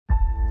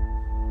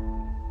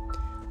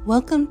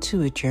Welcome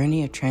to a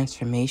journey of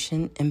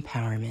transformation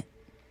empowerment.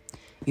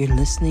 You're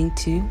listening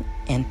to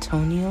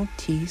Antonio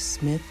T.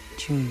 Smith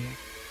Jr.,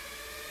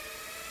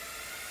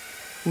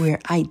 where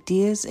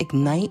ideas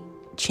ignite,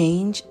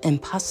 change,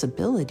 and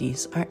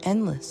possibilities are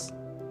endless.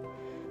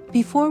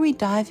 Before we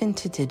dive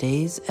into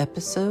today's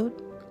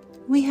episode,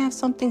 we have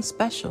something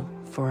special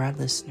for our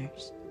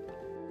listeners.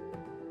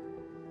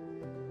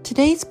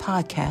 Today's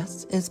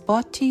podcast is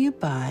brought to you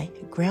by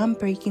a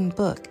groundbreaking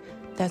book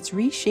that's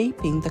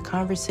reshaping the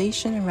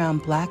conversation around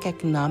Black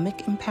economic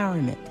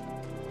empowerment.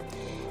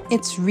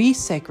 It's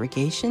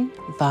Resegregation,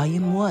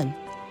 Volume 1,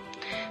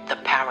 The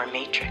Power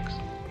Matrix,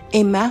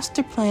 a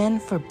master plan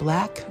for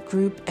Black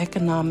group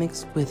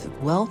economics with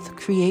wealth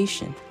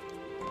creation,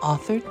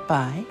 authored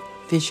by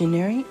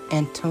visionary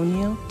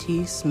Antonio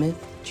T.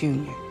 Smith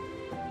Jr.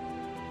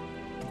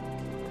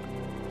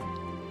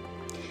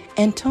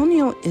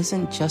 Antonio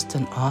isn't just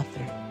an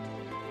author.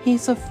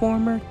 He's a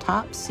former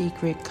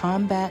top-secret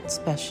combat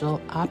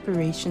special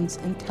operations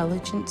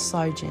intelligence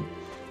sergeant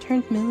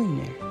turned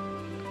millionaire.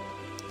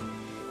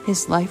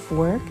 His life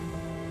work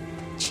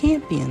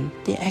championed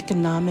the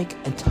economic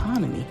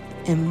autonomy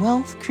and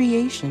wealth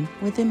creation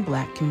within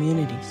Black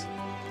communities.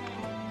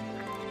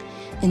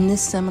 In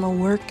this seminal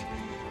work,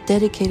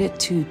 dedicated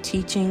to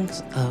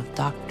teachings of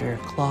Dr.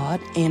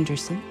 Claude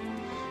Anderson,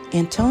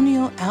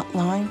 Antonio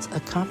outlines a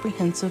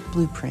comprehensive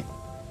blueprint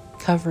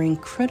covering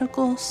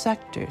critical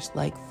sectors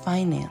like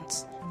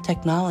finance,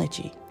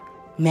 technology,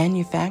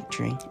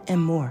 manufacturing,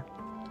 and more.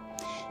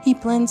 He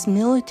blends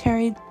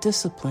military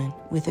discipline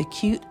with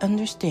acute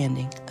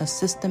understanding of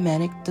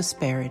systematic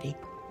disparity.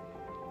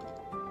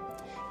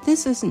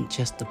 This isn't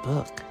just a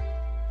book.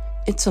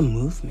 It's a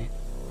movement,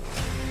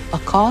 a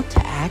call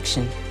to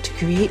action to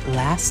create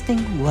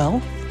lasting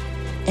wealth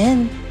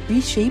and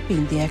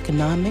reshaping the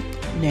economic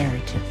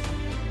narrative.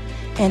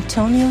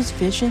 Antonio's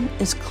vision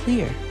is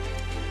clear.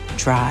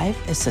 Drive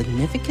a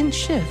significant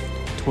shift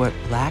toward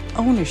Black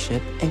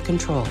ownership and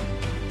control.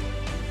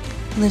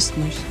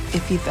 Listeners,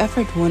 if you've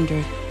ever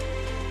wondered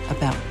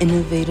about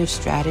innovative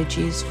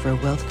strategies for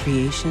wealth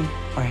creation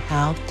or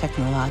how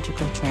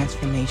technological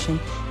transformation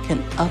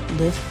can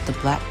uplift the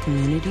Black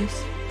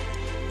communities,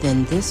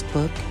 then this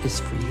book is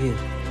for you.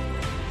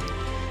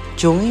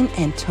 Join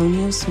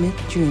Antonio Smith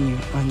Jr.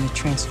 on the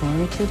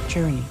transformative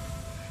journey.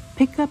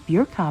 Pick up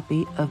your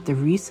copy of the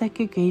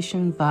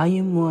Resegregation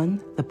Volume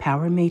 1, The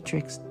Power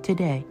Matrix,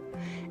 today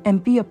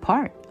and be a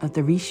part of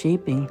the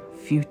reshaping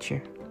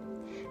future.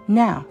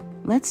 Now,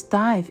 let's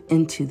dive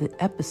into the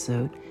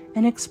episode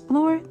and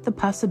explore the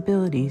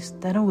possibilities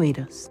that await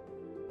us.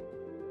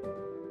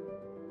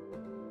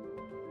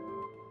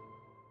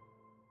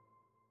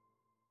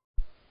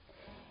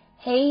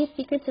 Hey,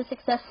 Secrets of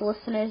Success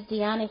listeners,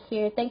 Deanna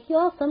here. Thank you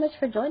all so much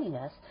for joining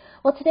us.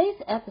 Well, today's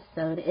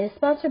episode is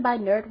sponsored by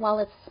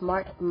NerdWallet's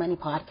Smart Money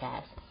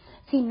Podcast.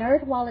 See,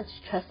 NerdWallet's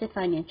trusted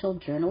financial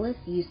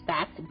journalists use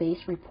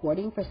fact-based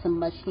reporting for some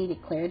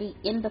much-needed clarity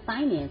in the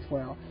finance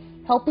world,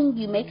 helping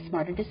you make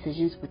smarter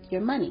decisions with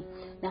your money.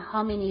 Now,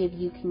 how many of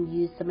you can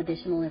use some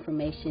additional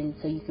information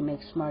so you can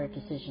make smarter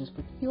decisions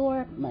with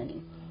your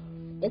money?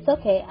 It's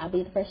okay. I'll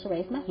be the first to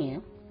raise my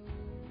hand.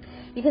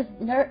 Because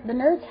the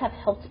nerds have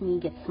helped me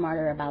get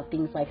smarter about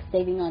things like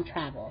saving on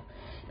travel.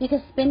 Because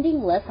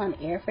spending less on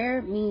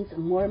airfare means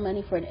more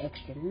money for an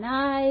extra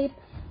night,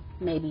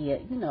 maybe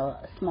a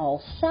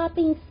small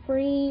shopping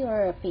spree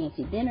or a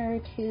fancy dinner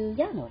or two.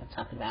 Y'all know what I'm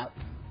talking about.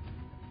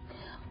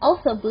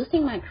 Also,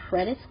 boosting my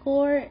credit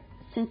score,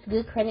 since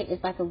good credit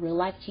is like a real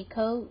life cheat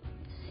code.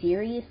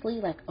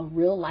 Seriously, like a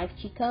real life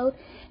cheat code.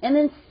 And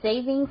then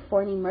saving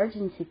for an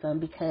emergency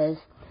fund, because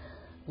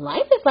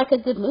life is like a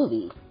good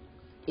movie.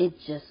 It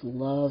just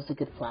loves a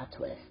good plot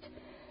twist.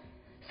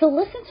 So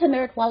listen to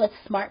NerdWallet's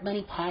Smart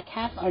Money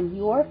Podcast on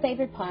your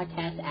favorite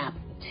podcast app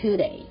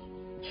today.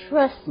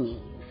 Trust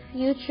me,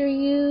 future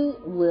you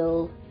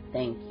will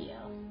thank you.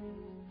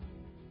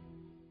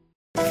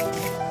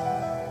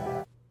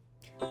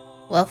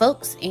 Well,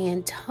 folks,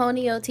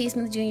 Antonio T.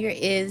 Smith Jr.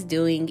 is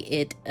doing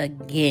it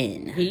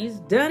again. He's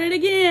done it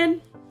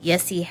again.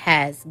 Yes, he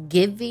has.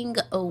 Giving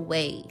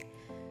away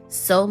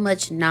so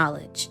much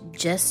knowledge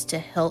just to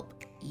help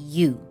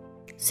you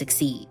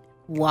succeed,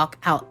 walk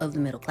out of the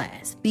middle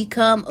class,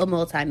 become a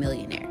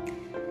multimillionaire.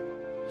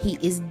 He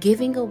is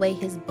giving away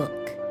his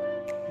book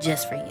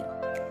just for you.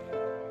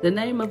 The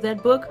name of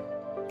that book,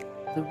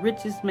 The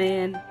Richest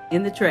Man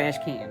in the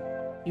Trash Can.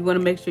 You want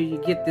to make sure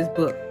you get this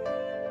book.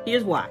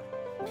 Here's why.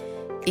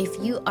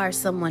 If you are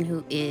someone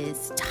who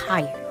is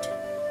tired,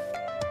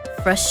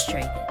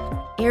 frustrated,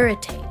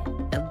 irritated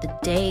of the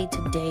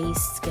day-to-day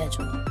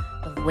schedule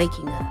of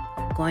waking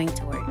up, going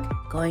to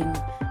work, going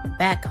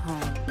back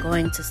home,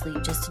 going to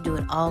sleep just to do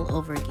it all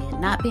over again,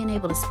 not being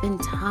able to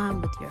spend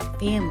time with your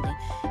family,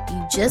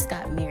 you just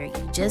got married,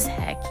 you just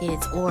had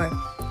kids, or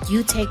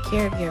you take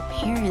care of your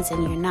parents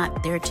and you're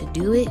not there to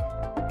do it,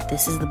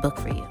 this is the book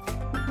for you.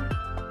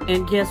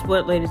 And guess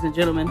what, ladies and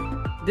gentlemen?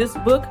 This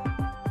book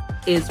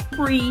is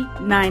free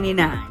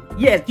 99.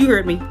 Yes, you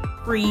heard me.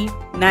 Free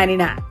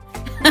 99.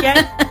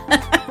 Okay?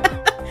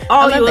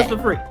 All yours for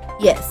free.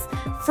 Yes,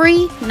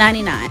 free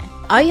 99.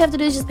 All you have to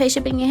do is just pay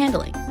shipping and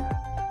handling.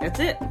 That's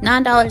it.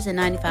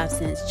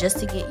 $9.95 just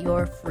to get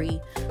your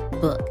free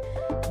book.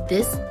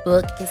 This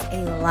book is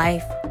a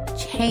life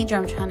changer.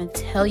 I'm trying to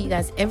tell you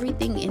guys,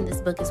 everything in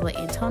this book is what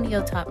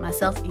Antonio taught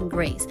myself and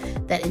Grace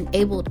that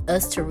enabled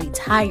us to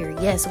retire.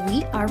 Yes,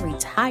 we are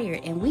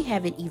retired and we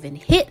haven't even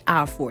hit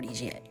our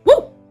 40s yet.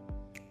 Woo!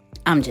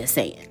 I'm just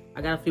saying.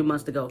 I got a few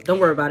months to go. Don't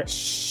worry about it.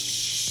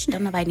 Shh.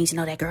 Don't nobody need to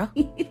know that, girl.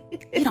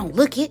 You don't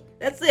look it.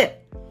 That's it.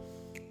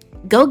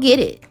 Go get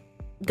it.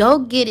 Go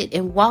get it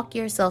and walk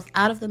yourself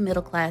out of the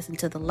middle class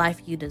into the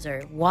life you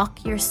deserve.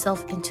 Walk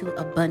yourself into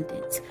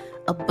abundance.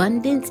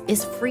 Abundance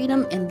is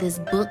freedom, and this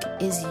book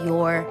is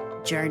your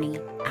journey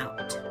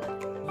out.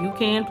 You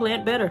can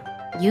plant better.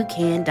 You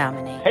can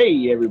dominate.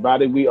 Hey,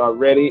 everybody. We are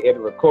ready and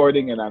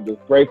recording, and I'm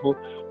just grateful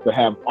to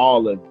have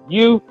all of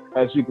you.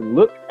 As you can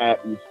look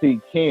at, you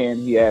see Ken.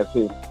 He has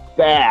his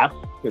staff,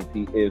 because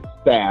he is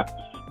staff,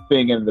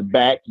 thing in the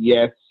back.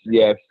 Yes,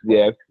 yes,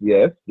 yes,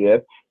 yes,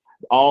 yes.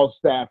 All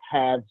staff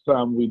have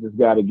some. We just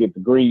got to get the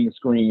green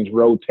screens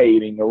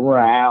rotating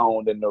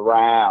around and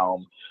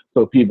around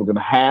so people can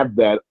have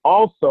that.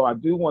 Also, I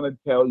do want to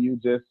tell you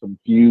just some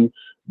few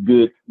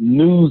good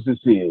news. This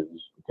is,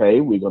 okay,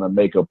 we're going to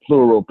make a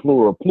plural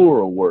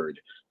word.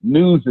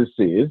 News. This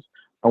is.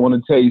 I want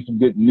to tell you some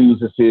good news.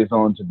 This is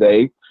on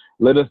today.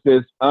 Let us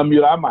just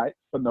unmute our mic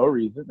for no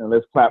reason, and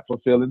let's clap for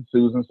Phil and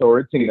Susan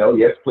Sorrentino.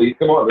 Yes, please.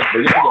 Come on, let's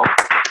bring it together.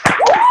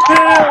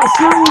 Phil,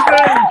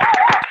 Susan!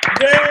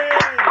 Yay!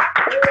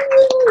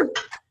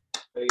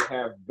 They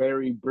have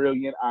very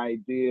brilliant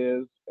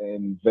ideas,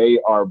 and they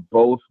are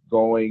both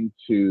going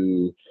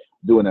to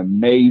do an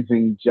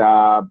amazing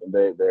job.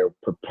 They're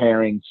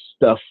preparing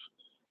stuff,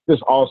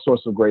 just all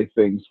sorts of great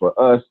things for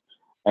us.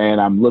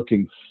 And I'm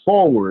looking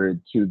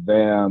forward to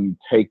them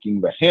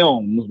taking the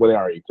helms. Well, they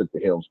already took the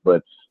helms,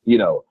 but, you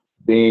know,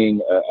 being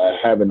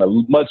having a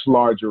much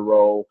larger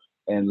role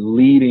and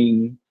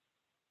leading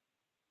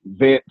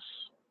Vince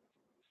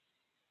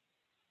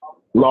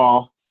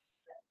Law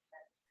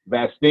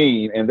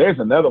Vastine, and there's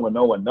another one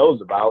no one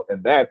knows about,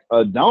 and that's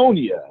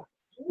Adonia.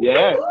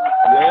 Yes,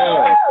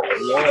 yes,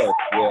 yes,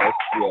 yes,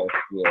 yes,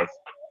 yes.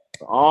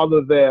 All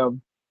of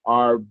them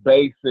are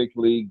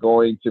basically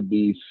going to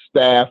be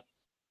staff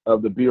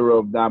of the Bureau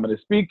of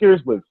Dominant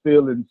Speakers, with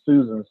Phil and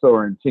Susan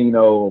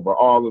Sorrentino over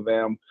all of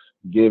them,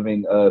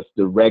 giving us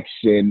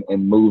direction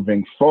and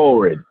moving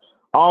forward.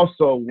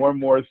 Also, one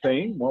more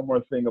thing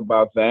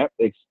about that.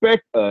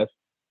 Expect us,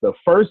 the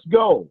first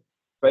goal,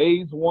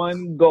 phase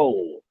 1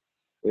 goal,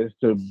 is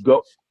to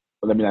go.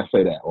 Let me not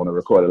say that on the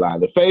recorded line.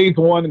 The phase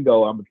 1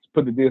 goal, I'm going to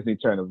put the Disney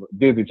Channel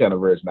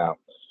version out,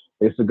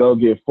 is to go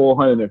get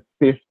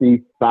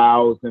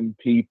 450,000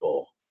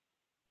 people.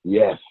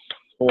 Yes,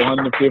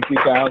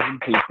 450,000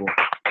 people.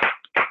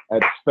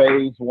 That's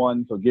phase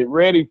 1. So get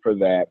ready for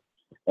that.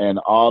 And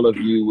all of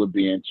you will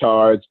be in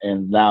charge.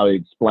 And now it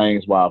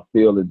explains why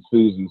Phil and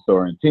Susan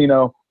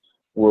Sorrentino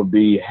will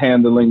be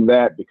handling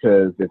that,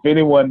 because if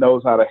anyone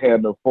knows how to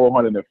handle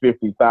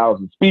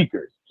 450,000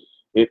 speakers,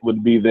 it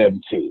would be them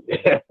too.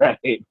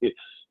 Right?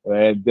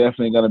 And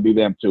definitely going to be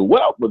them too.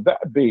 Well, with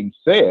that being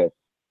said,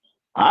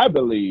 I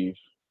believe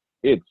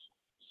it's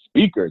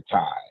speaker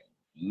time.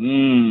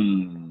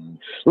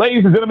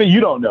 Ladies and gentlemen, you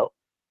don't know,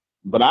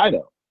 but I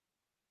know.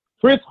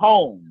 Chris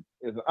Holmes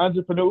is an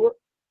entrepreneur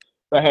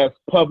that has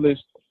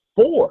published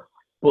 4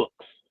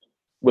 books,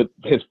 with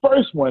his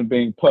first one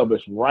being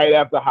published right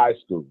after high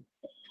school.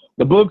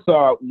 The books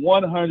are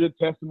 100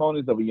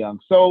 Testimonies of a Young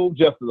Soul,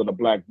 Justice of the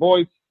Black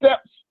Voice,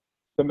 Steps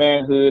to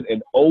Manhood,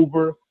 and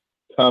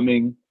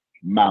Overcoming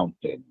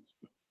Mountains.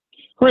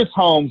 Chris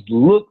Holmes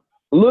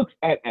looks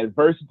at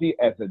adversity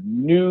as a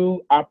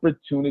new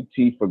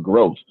opportunity for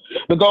growth.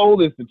 The goal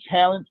is to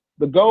challenge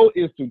the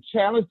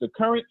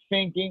current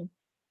thinking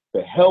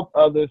to help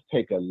others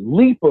take a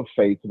leap of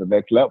faith to the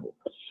next level.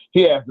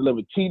 He has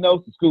delivered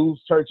keynotes to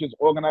schools, churches,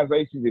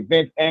 organizations,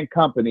 events, and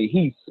company.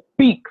 He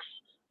speaks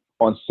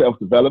on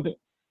self-development,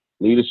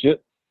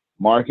 leadership,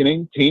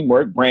 marketing,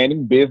 teamwork,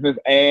 branding, business,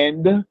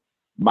 and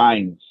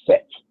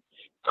mindset.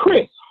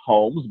 Chris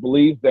Holmes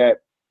believes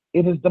that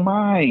it is the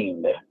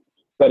mind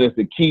that is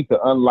the key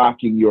to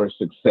unlocking your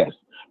success.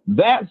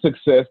 That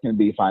success can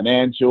be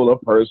financial or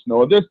personal,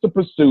 or just the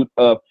pursuit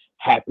of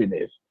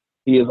happiness.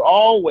 He is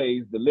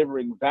always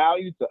delivering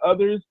value to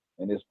others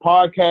in his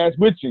podcast,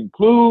 which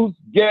includes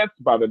guests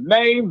by the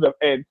names of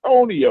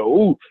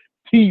Antonio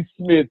T.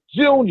 Smith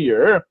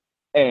Jr.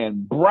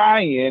 and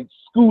Brian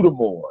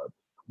Scudamore.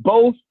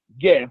 Both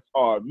guests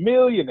are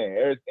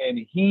millionaires, and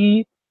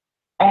he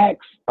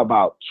asks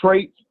about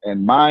traits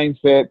and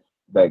mindsets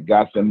that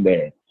got them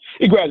there.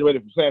 He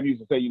graduated from Sam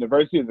Houston State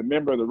University as a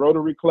member of the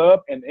Rotary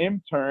Club and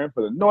interned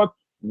for the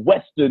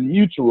Northwestern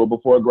Mutual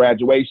before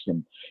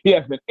graduation. He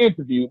has been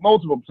interviewed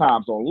multiple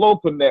times on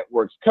local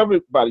networks,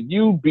 covered by the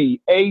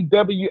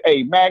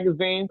UBAWA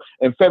magazine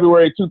in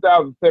February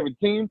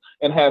 2017,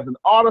 and has an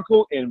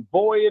article in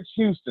Voyage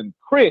Houston.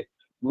 Chris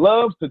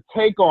loves to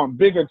take on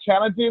bigger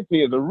challenges.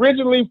 He is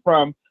originally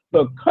from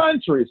the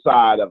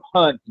countryside of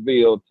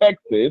Huntsville,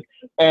 Texas,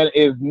 and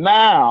is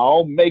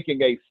now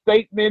making a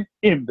statement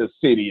in the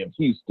city of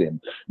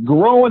Houston.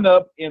 Growing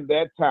up in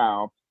that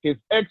town, his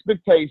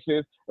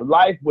expectations,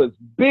 life was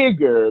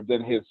bigger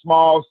than his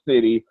small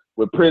city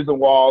with prison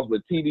walls,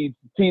 with TDCJ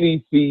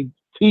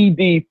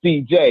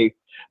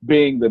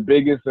being the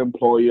biggest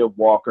employee of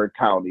Walker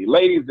County.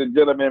 Ladies and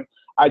gentlemen,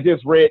 I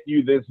just read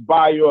you this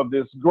bio of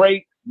this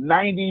great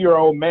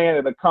 90-year-old man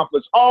that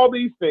accomplished all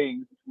these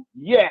things,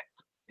 yet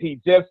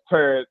he just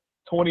turned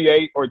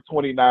 28 or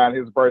 29.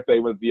 His birthday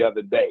was the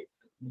other day.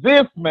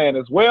 This man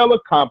is well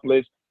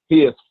accomplished.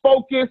 He is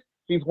focused.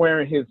 He's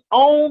wearing his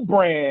own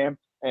brand,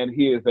 and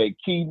he is a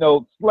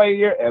keynote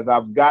slayer, as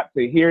I've got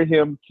to hear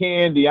him,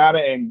 Ken,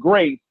 Deanna, and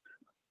Grace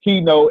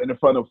keynote in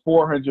front of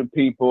 400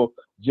 people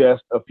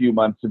just a few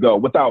months ago.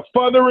 Without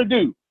further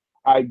ado,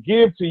 I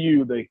give to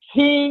you the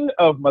king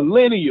of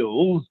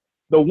millennials,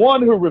 the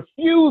one who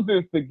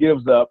refuses to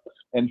give up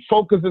and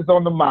focuses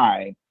on the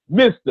mind,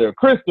 Mr.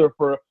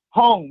 Christopher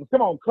Holmes.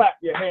 Come on, clap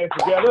your hands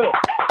together.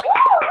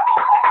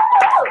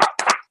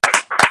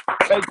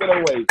 Take it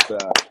away,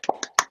 sir.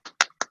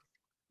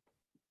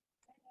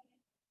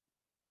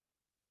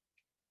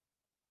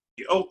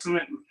 The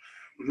ultimate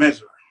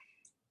measure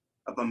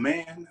of a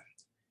man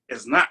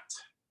is not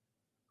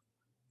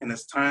in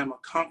his time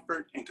of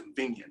comfort and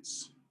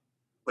convenience,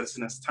 but it's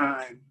in his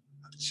time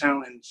of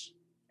challenge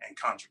and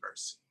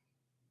controversy.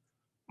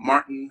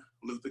 Martin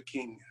Luther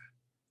King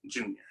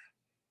Jr.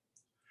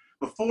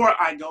 Before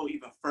I go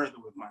even further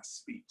with my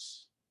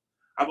speech,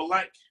 I would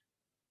like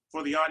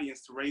for the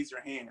audience to raise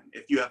your hand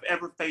if you have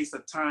ever faced a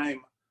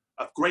time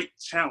of great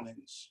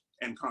challenge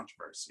and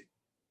controversy.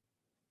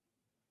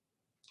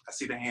 I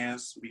see the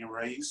hands being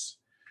raised.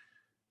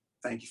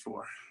 Thank you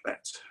for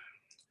that.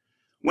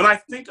 When I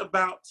think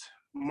about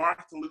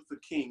Martin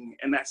Luther King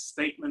and that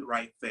statement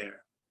right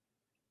there,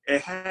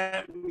 it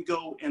had me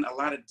go in a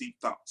lot of deep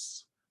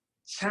thoughts.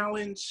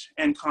 Challenge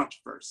and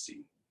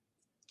controversy.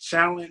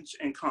 Challenge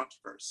and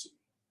controversy.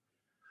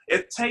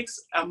 It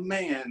takes a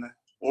man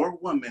or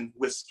woman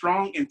with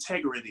strong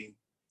integrity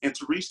and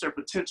to reach their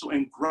potential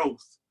and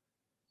growth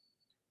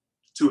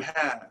to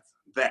have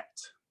that.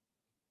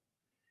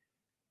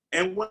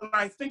 And when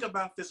I think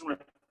about this and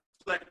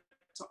reflect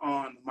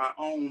on my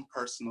own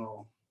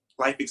personal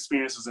life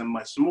experiences and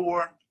much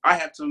more, I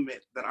have to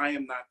admit that I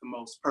am not the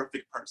most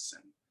perfect person.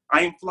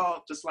 I am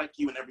flawed just like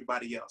you and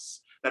everybody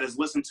else that has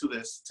listened to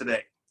this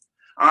today.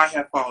 I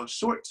have fallen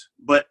short,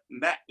 but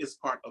that is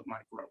part of my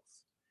growth.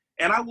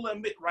 And I will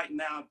admit right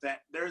now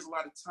that there's a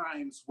lot of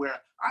times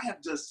where I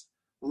have just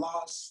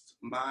lost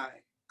my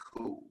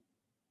cool.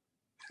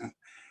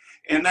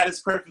 And that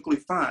is perfectly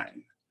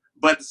fine.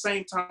 But at the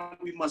same time,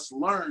 we must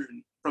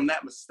learn from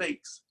that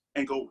mistakes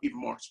and go even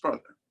more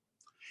further.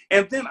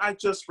 And then I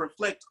just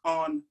reflect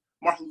on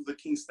Martin Luther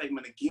King's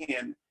statement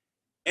again,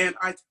 and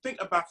I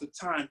think about the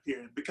time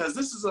period, because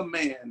this is a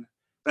man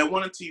that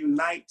wanted to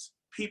unite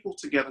people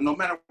together, no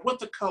matter what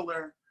the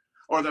color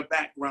or the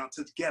background,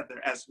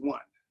 together as one.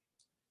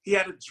 He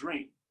had a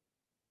dream.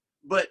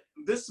 But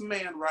this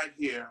man right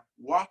here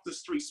walked the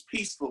streets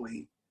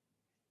peacefully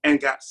and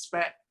got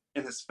spat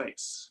in his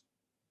face.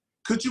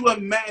 Could you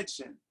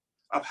imagine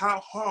of how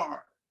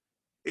hard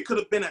it could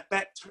have been at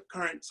that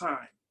current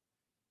time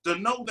to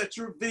know that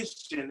your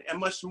vision and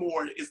much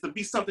more is to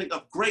be something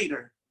of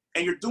greater,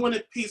 and you're doing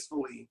it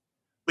peacefully,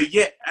 but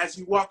yet as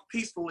you walk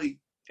peacefully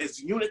as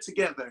unit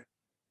together,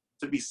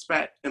 to be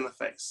spat in the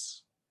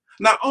face.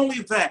 Not only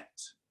that,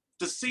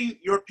 to see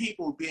your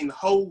people being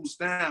hosed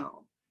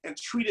down and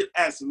treated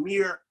as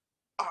mere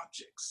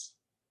objects,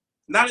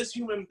 not as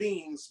human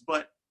beings,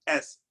 but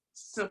as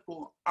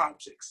simple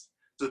objects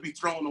to be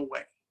thrown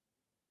away.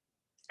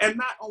 And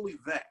not only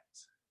that,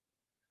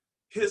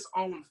 his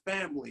own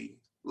family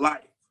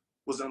life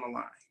was on the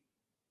line.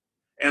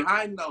 And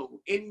I know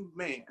any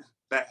man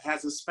that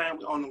has his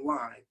family on the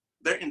line,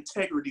 their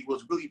integrity will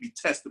really be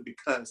tested,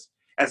 because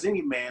as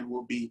any man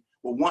will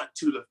want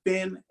to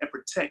defend and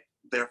protect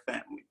their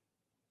family.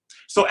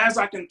 So as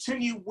I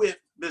continue with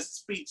this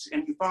speech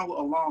and you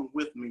follow along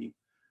with me,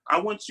 I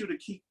want you to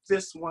keep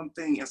this one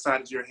thing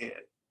inside of your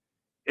head,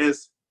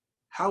 is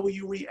how will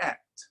you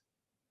react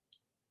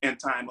in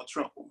time of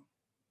trouble?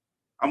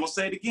 I'm gonna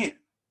say it again.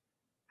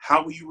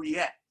 How will you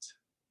react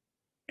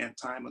in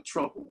time of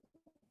trouble?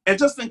 And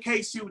just in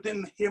case you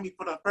didn't hear me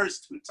for the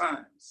first 2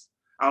 times,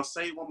 I'll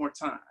say it one more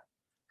time.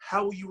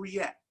 How will you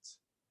react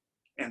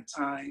in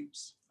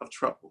times of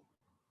trouble?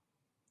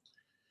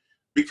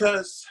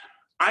 Because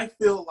I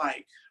feel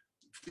like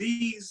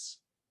these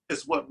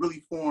is what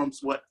really forms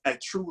what a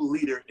true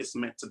leader is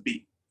meant to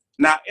be.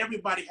 Now,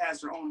 everybody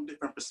has their own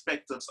different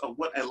perspectives of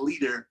what a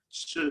leader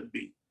should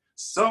be.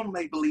 Some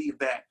may believe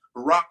that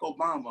Barack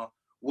Obama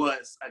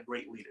was a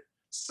great leader.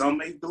 Some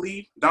may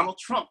believe Donald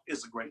Trump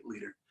is a great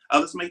leader.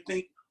 Others may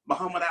think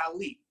Muhammad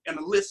Ali, and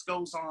the list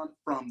goes on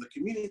from the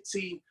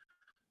community,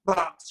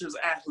 boxers,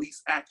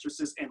 athletes,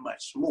 actresses, and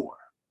much more.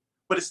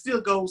 But it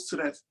still goes to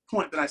that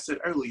point that I said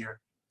earlier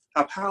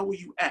of how will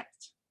you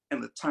act in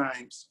the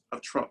times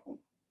of trouble?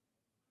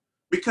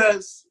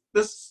 Because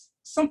this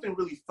something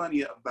really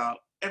funny about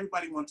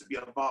everybody wants to be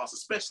a boss,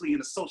 especially in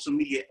the social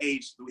media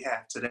age that we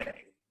have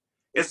today.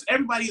 Is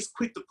everybody is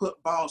quick to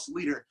put boss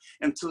leader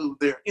into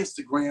their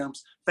Instagrams,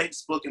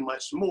 Facebook, and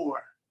much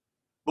more.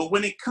 But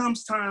when it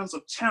comes times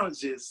of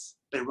challenges,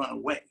 they run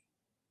away.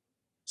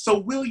 So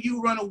will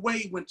you run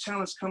away when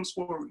challenge comes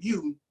for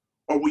you,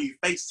 or will you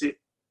face it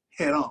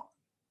head on?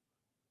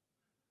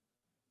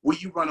 Will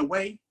you run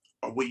away,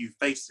 or will you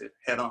face it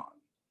head on?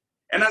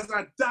 And as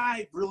I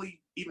dive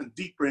really even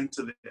deeper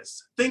into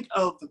this, think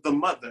of the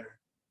mother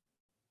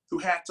who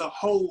had to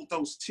hold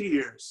those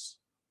tears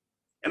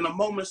in the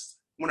moments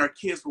when her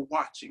kids were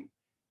watching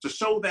to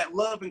show that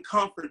love and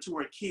comfort to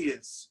her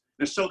kids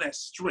and show that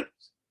strength.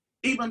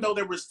 Even though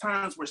there was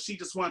times where she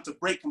just wanted to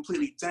break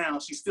completely down,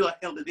 she still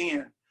held it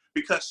in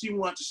because she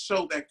wanted to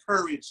show that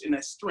courage and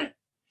that strength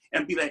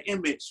and be that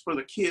image for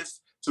the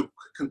kids to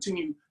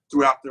continue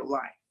throughout their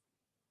life.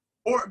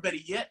 Or better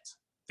yet,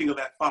 think of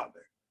that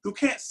father who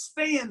can't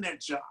stay in their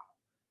job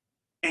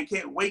and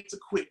can't wait to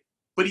quit,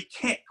 but he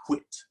can't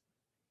quit.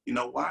 You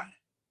know why?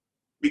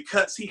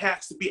 Because he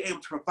has to be able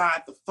to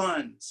provide the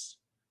funds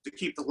to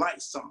keep the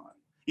lights on.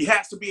 He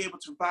has to be able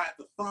to provide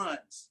the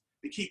funds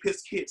to keep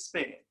his kids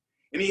fed.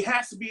 And he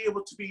has to be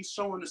able to be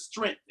showing the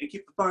strength and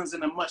keep the funds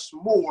in and much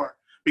more,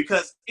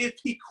 because if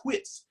he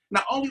quits,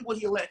 not only will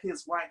he let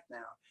his wife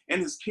down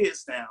and his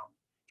kids down,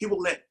 he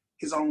will let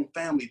his own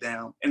family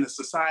down and the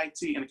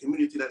society and the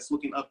community that's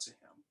looking up to him.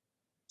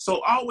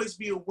 So always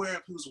be aware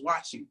of who's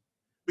watching,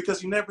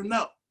 because you never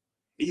know.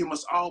 And you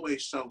must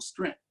always show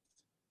strength.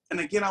 And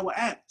again, I will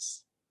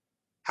ask,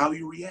 how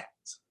you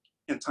react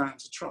in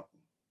times of trouble.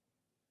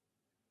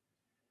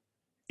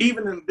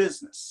 Even in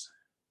business,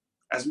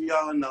 as we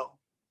all know,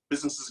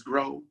 businesses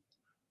grow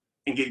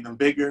and get even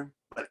bigger,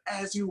 but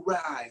as you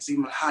rise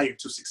even higher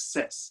to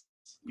success,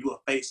 you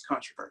will face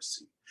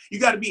controversy. You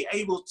got to be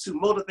able to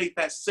motivate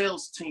that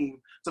sales team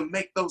to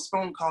make those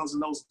phone calls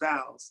and those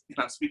dials. And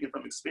I'm speaking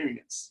from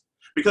experience.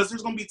 Because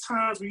there's going to be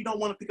times where you don't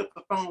want to pick up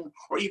the phone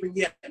or even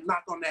yet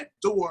knock on that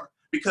door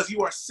because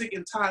you are sick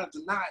and tired of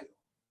denial.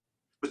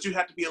 But you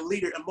have to be a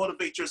leader and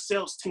motivate your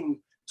sales team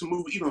to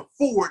move even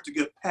forward to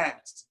get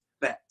past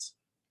that.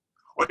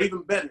 Or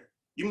even better,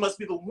 you must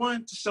be the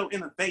one to show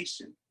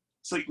innovation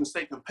so you can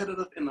stay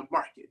competitive in the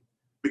market.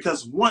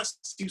 Because once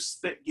you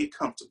get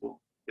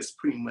comfortable, it's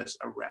pretty much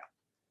a wrap.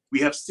 We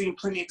have seen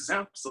plenty of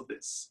examples of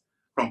this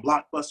from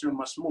Blockbuster and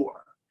much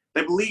more.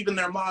 They believe in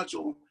their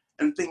module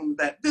and think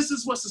that this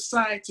is what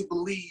society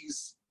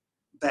believes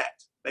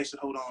that they should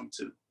hold on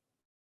to.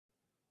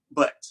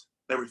 But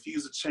they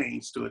refuse to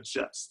change, to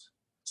adjust.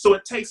 So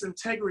it takes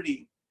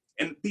integrity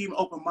and being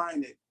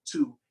open-minded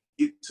to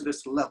get to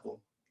this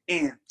level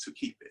and to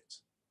keep it.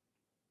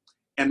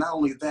 And not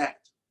only that,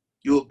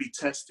 you'll be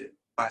tested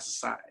by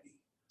society.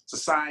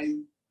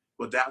 Society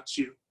will doubt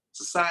you.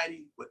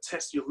 Society will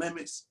test your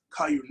limits,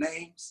 call you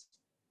names.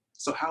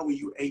 So how will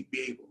you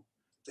be able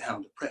to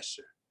handle the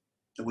pressure?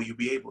 And will you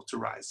be able to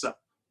rise up?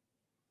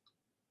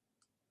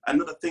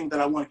 Another thing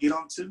that I want to get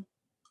onto,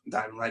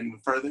 diving right even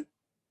further,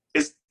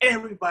 is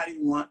everybody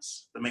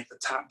wants to make the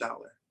top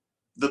dollar,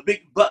 the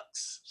big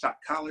bucks, shot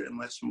collar, and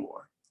much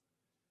more.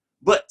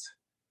 But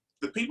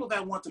the people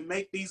that want to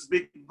make these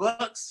big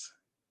bucks,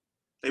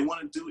 they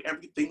want to do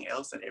everything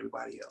else that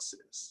everybody else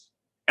is.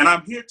 And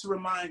I'm here to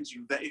remind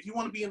you that if you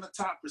want to be in the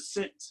top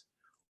percent,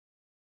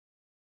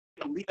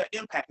 leave that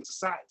impact in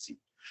society,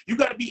 you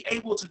got to be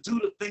able to do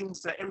the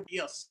things that everybody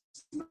else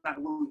is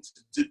not willing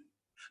to do.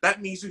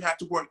 That means you have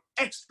to work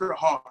extra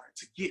hard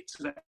to get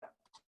to that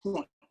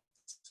point.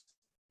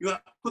 You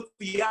have to put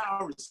the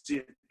hours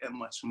in and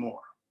much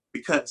more,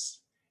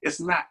 because it's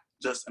not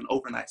just an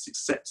overnight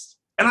success.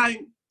 And I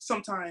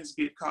sometimes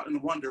get caught in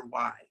wonder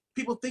why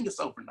people think it's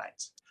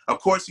overnight. Of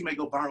course, you may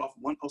go viral off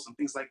one post and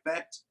things like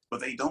that, but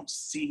they don't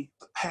see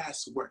the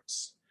past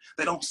works.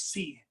 They don't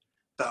see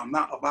the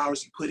amount of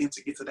hours you put in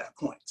to get to that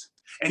point.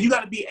 And you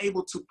got to be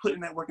able to put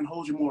in that work and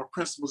hold your moral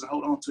principles and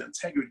hold on to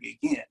integrity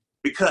again.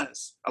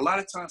 Because a lot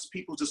of times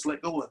people just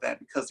let go of that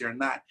because they're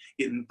not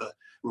getting the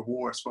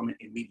rewards from it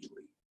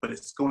immediately. But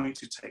it's going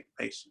to take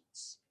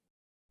patience.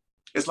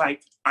 It's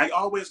like, I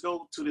always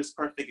go to this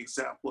perfect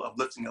example of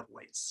lifting up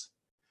weights.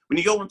 When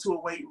you go into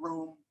a weight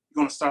room,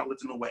 you're going to start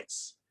lifting the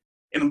weights.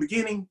 In the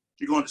beginning,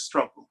 you're going to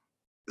struggle.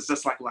 It's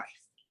just like life.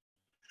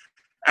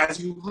 As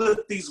you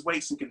lift these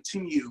weights and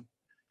continue,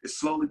 it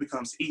slowly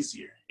becomes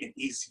easier and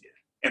easier.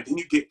 And then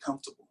you get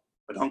comfortable,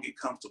 but don't get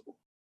comfortable.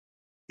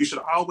 You should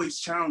always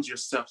challenge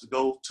yourself to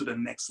go to the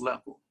next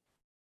level.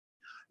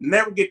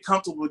 Never get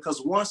comfortable,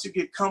 because once you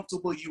get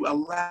comfortable, you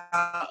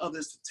allow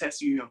others to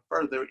test you even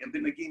further. And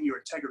then again, your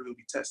integrity will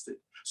be tested.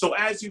 So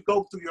as you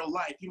go through your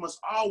life, you must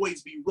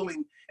always be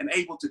willing and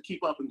able to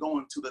keep up and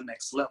going to the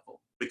next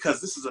level,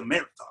 because this is a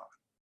marathon,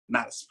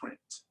 not a sprint.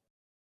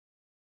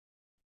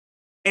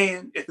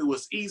 And if it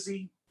was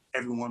easy,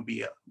 everyone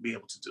be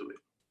able to do it.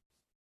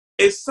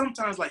 It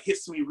sometimes like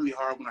hits me really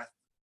hard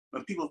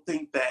when people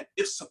think that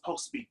it's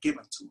supposed to be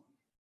given to them.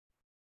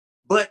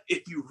 But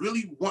if you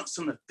really want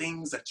some of the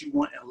things that you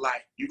want in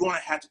life, you're going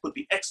to have to put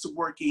the extra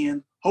work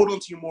in, hold on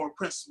to your moral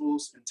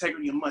principles,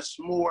 integrity, and much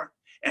more.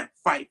 and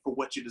fight for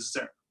what you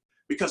deserve.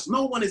 Because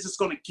no one is just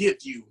going to give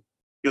you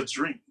your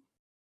dream.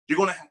 You're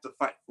going to have to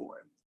fight for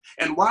it.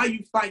 And while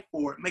you fight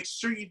for it, make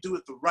sure you do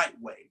it the right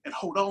way and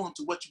hold on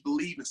to what you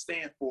believe and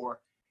stand for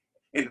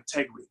in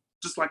integrity.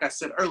 Just like I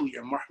said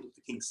earlier, Martin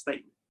Luther King's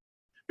statement.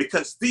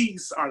 Because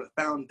these are the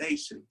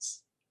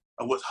foundations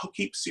of what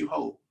keeps you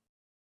whole.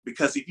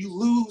 Because if you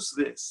lose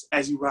this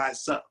as you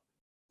rise up,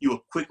 you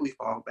will quickly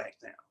fall back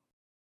down.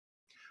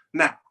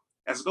 Now,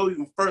 as I go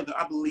even further,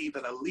 I believe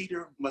that a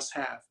leader must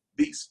have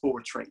these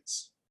 4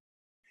 traits.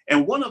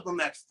 And one of them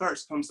that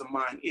first comes to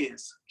mind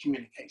is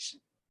communication.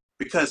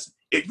 Because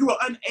if you are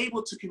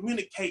unable to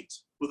communicate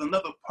with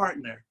another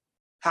partner,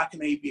 how can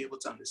they be able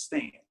to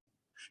understand?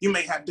 You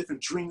may have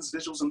different dreams,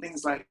 visuals, and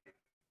things like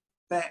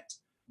that,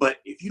 but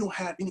if you don't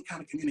have any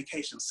kind of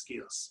communication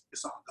skills,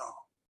 it's all gone.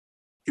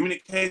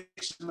 Communication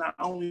not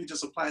only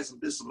just applies in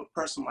business, but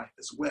personal life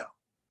as well.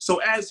 So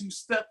as you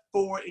step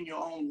forward in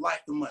your own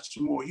life and much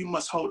more, you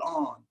must hold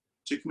on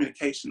to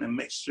communication and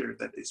make sure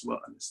that it's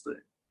well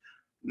understood.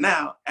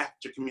 Now,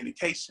 after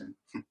communication,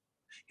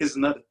 here's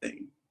another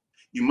thing.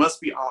 You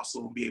must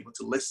also be able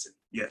to listen.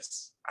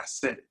 Yes, I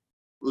said it,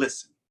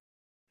 listen.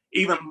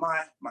 Even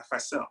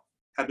myself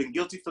have been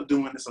guilty for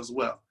doing this as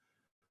well.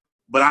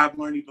 But I've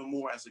learned even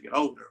more as I get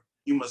older.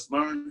 You must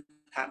learn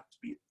how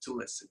to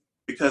listen.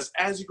 Because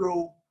as you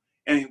grow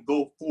and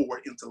go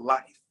forward into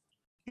life,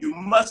 you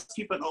must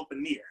keep an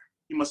open ear.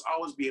 You must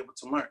always be able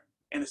to learn.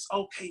 And it's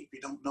okay if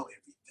you don't know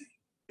everything.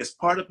 It's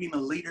part of being a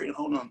leader and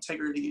holding on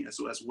integrity as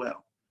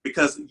well.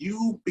 Because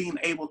you being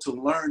able to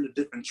learn the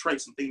different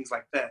traits and things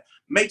like that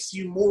makes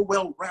you more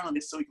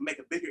well-rounded so you can make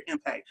a bigger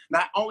impact,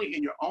 not only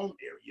in your own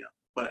area,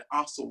 but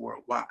also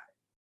worldwide.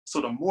 So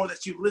the more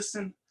that you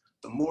listen,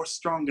 the more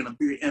strong and a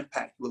bigger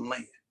impact you will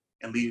land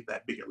and leave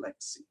that bigger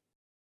legacy.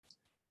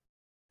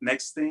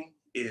 Next thing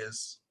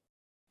is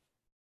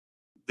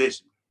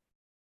vision.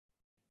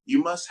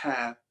 You must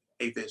have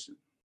a vision.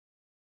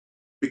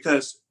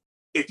 Because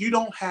if you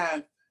don't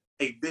have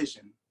a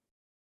vision,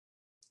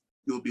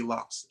 you'll be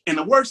lost. And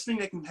the worst thing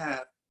they can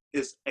have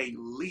is a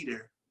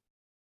leader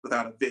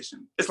without a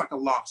vision. It's like a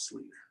lost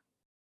leader.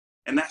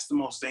 And that's the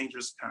most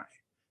dangerous kind.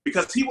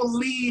 Because he will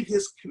lead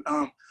his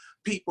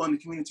people in the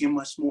community and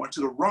much more into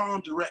the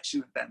wrong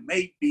direction that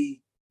may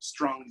be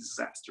strongly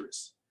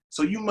disastrous.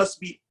 So you must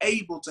be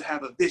able to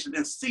have a vision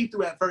and see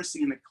through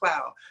adversity in the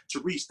cloud to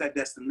reach that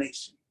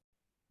destination.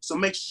 So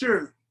make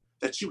sure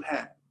that you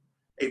have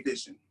a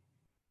vision.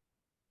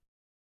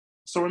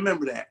 So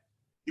remember that.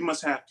 You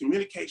must have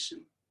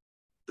communication,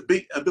 the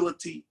big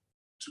ability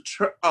to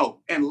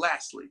and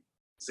lastly,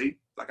 see,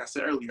 like I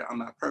said earlier, I'm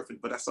not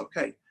perfect, but that's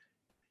okay.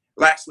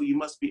 Lastly, you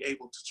must be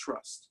able to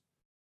trust.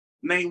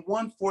 Name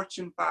one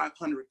Fortune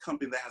 500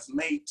 company that has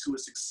made to a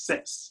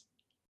success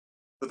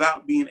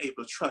without being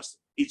able to trust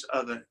each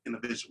other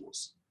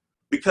individuals.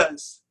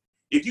 Because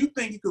if you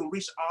think you can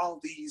reach all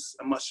these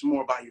and much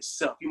more by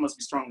yourself, you must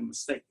be strongly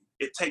mistaken.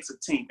 It takes a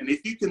team. And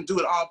if you can do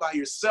it all by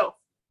yourself,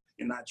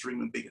 you're not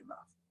dreaming big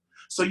enough.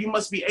 So you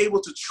must be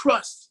able to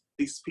trust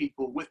these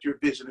people with your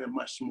vision and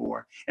much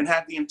more, and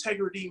have the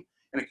integrity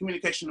and the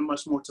communication and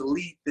much more to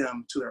lead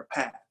them to their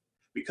path,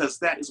 because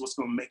that is what's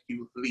going to make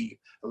you leave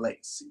a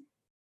legacy.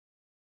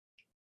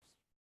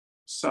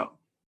 So,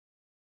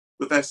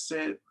 with that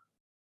said,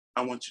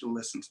 I want you to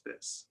listen to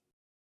this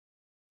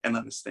and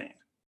understand.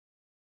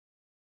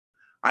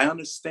 I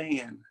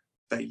understand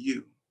that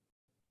you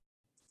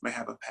may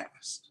have a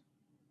past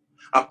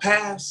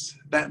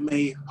that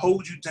may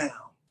hold you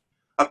down,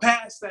 a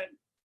past that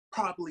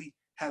probably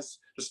has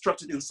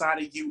destructed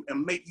inside of you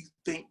and make you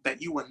think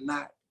that you are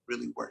not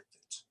really worth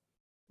it.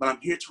 But I'm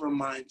here to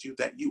remind you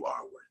that you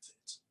are worth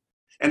it.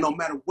 And no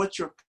matter what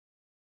your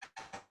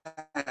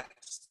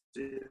past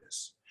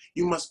is,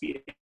 you must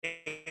be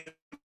able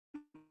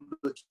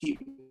to keep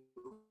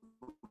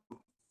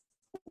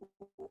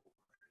forward,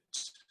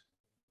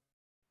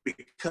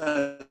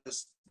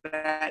 because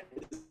that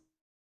is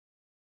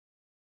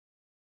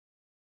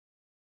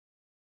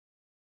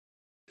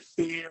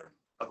fear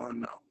of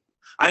unknown.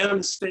 I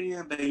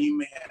understand that you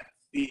may have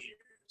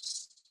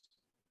fears,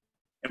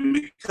 and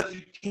because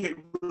you can't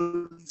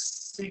really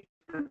see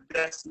the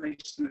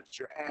destination that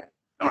you're at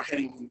or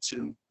heading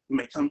into, you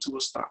may come to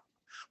a stop.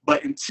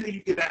 But until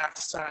you get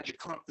outside your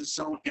comfort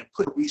zone and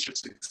reach your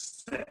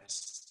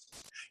success,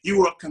 you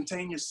will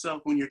contain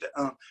yourself when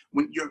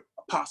your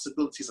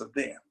possibilities are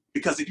there.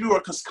 Because if you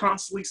are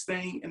constantly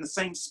staying in the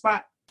same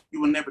spot,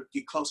 you will never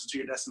get closer to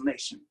your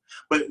destination.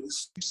 But you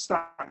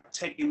start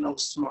taking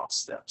those small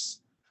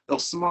steps,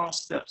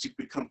 you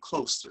become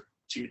closer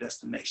to your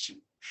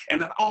destination.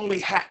 And that only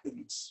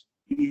happens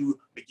when you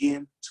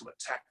begin to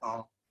attack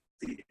on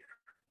fear,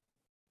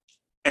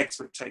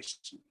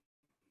 expectation.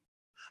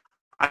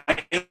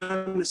 I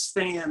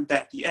understand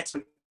that the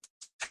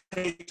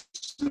expectations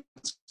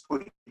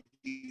for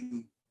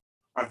you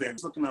are very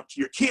looking up to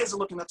your kids are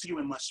looking up to you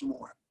and much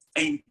more,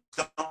 and you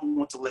don't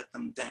want to let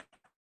them down.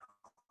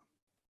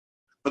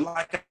 But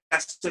like I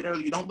said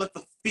earlier, don't let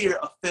the fear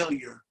of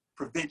failure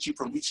prevent you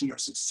from reaching your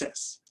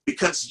success,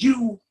 because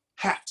you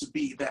have to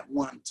be that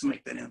one to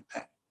make that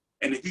impact.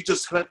 And if you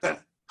just let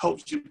that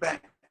hold you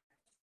back,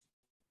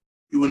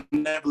 you will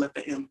never let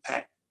the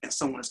impact and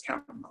someone is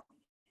counting on you.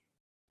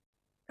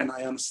 And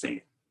I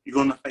understand you're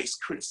going to face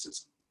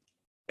criticism,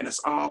 and it's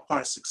all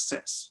part of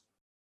success.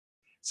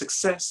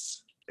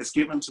 Success is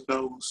given to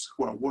those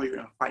who are warrior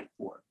and fight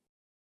for it.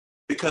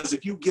 Because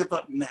if you give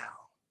up now,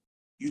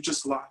 you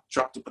just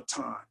dropped the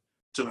baton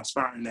to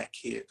inspiring that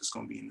kid that's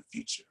going to be in the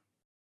future.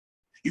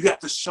 You got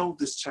to show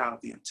this child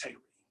the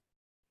integrity.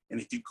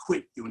 And if you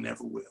quit, you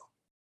never will.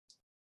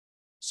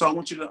 So I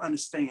want you to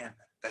understand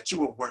that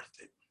you are worth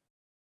it,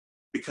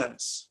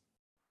 because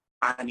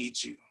I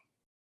need you.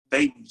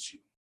 They need you.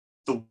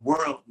 The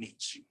world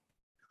needs you.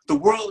 The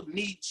world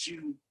needs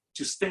you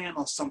to stand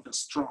on something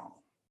strong.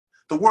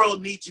 The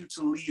world needs you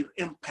to leave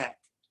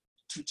impact,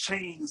 to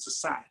change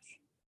society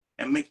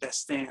and make that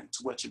stand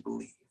to what you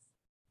believe.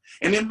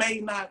 And it may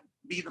not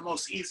be the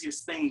most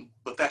easiest thing,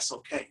 but that's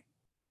okay.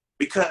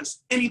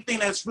 Because anything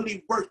that's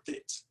really worth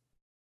it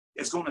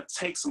is going to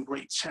take some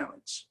great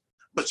challenge.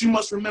 But you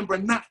must remember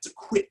not to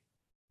quit.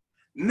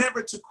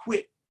 Never to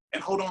quit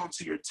and hold on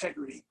to your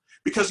integrity,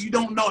 because you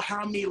don't know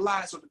how many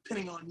lives are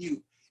depending on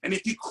you. And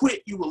if you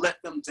quit, you will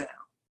let them down.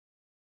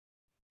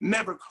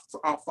 Never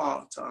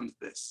fall into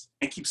this,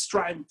 and keep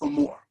striving for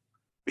more,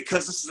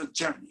 because this is a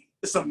journey.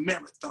 It's a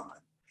marathon.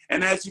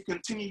 And as you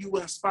continue, you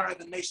will inspire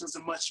the nations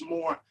and much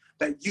more,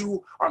 that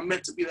you are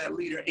meant to be that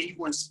leader, and you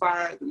will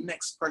inspire the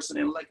next person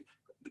and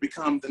to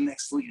become the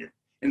next leader.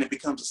 And it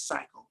becomes a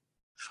cycle.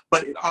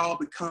 But it all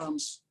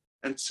becomes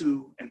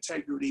into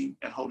integrity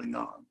and holding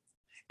on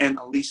and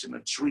unleashing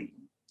a dream.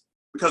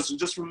 Because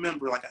just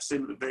remember, like I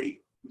said in the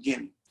very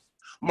beginning,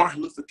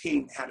 Martin Luther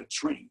King had a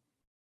dream,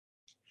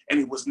 and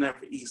it was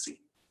never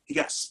easy. He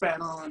got spat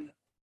on,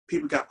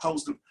 people got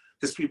posed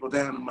his people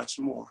down, and much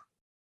more.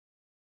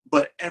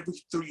 But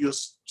through your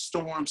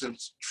storms and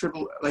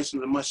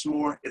tribulations and much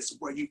more, it's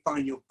where you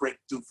find your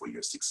breakthrough for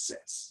your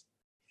success.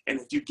 And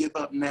if you give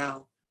up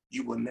now,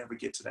 you will never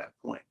get to that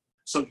point.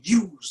 So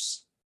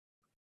use,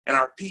 and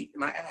I repeat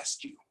and I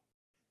ask you,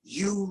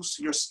 use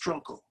your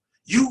struggle,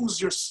 use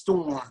your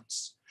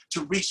storms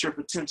to reach your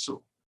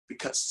potential,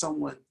 because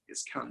someone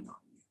is counting on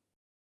you.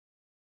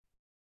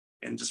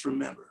 And just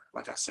remember,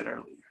 like I said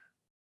earlier,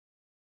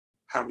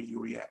 how will you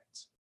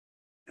react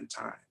in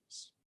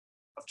times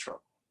of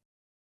trouble?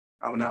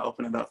 I will now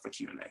open it up for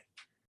Q&A.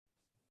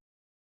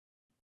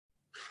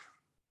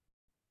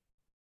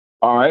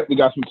 All right, we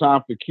got some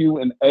time for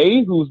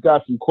Q&A. Who's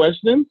got some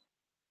questions?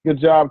 Good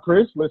job,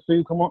 Chris. Let's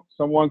see. Come on,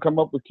 someone come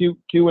up with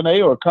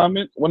Q&A or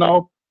comments. Well,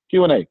 no,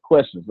 Q&A,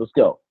 questions. Let's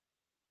go.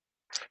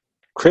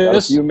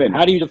 Chris,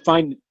 how do you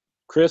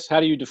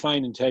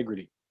define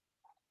integrity?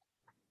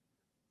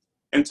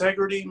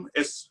 Integrity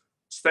is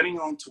standing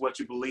on to what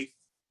you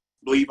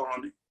believe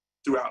on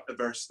throughout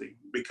adversity,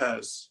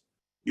 because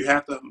you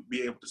have to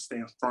be able to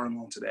stand firm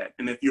onto that.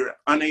 And if you're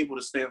unable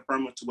to stand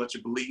firm onto what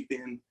you believe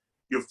in,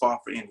 you'll fall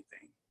for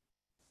anything.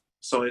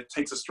 So it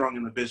takes a strong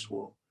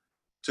individual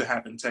to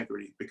have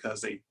integrity,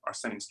 because they are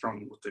standing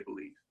strong in what they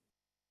believe.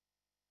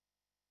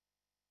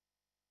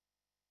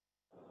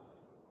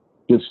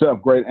 Good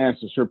stuff. Great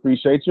answer. Sure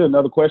appreciate you.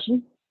 Another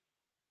question?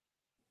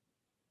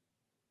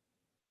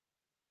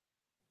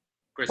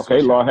 Chris,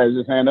 okay, Law has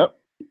his hand up.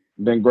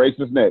 Then Grace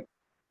is next.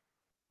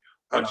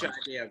 What's your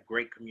idea of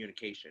great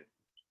communication?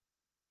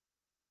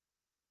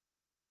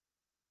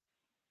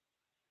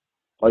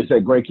 Oh, you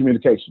said great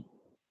communication.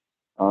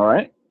 All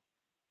right.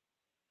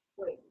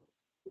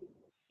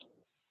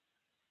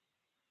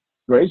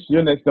 Grace,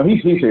 you're next. No,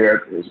 he's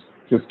here.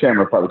 His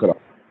camera probably cut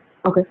off.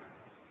 Okay.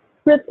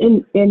 Chris,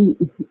 in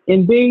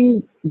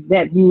being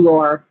that you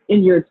are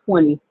in your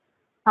 20s,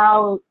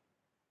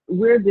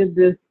 where did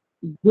this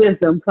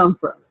wisdom come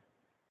from?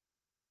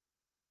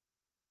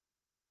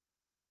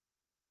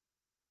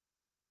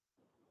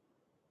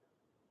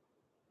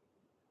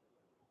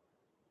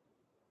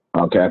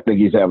 Okay, I think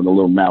he's having a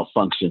little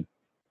malfunction.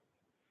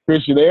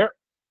 Chris, you there?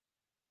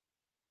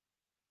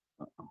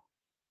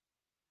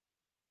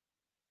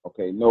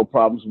 Okay, no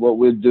problems. What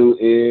we'll do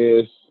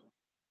is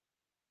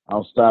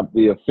I'll stop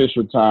the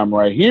official time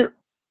right here.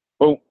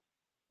 Boom.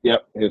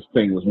 Yep, his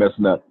thing was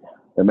messing up.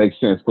 That makes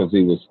sense, because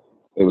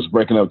it was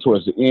breaking up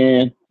towards the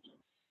end.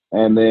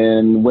 And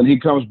then when he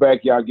comes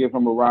back, y'all give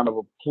him a round of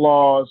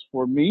applause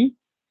for me.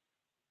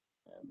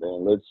 And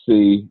then let's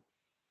see.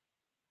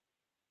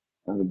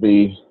 It'll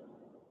be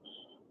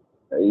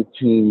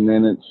 18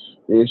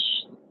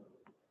 minutes-ish.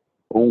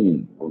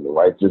 Boom. We'll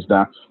write this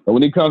down. And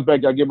when he comes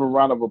back, y'all give him a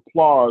round of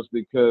applause,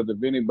 because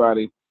if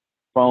anybody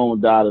phone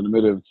died in the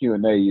middle of the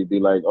Q&A, you'd be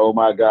like, oh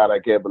my God, I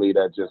can't believe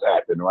that just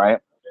happened, right?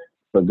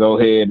 So go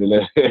ahead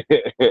and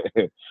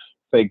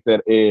take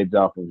that edge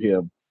off of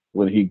him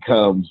when he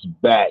comes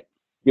back.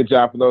 Good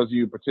job for those of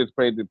you who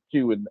participated in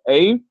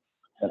Q&A,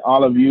 and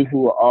all of you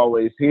who are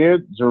always here.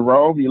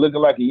 Jerome, you're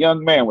looking like a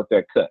young man with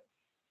that cut.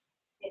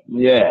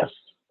 Yes.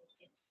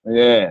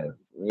 Yes.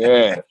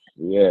 Yes.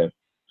 Yes.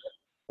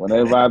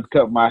 Whenever I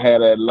cut my hair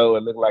that low,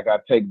 it looked like I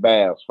take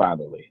baths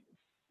finally.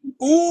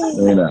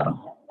 Ooh. You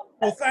know.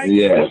 Well, thank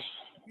you.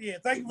 Yeah,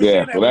 thank you for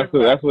sharing that.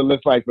 Well, that's what it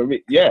looks like for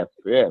me. Yes,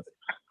 yes.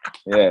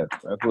 Yes,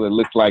 that's what it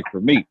looks like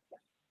for me.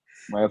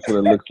 That's what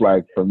it looks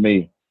like for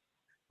me.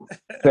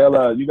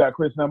 Tell you got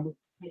Chris' number?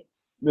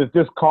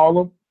 Just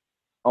call him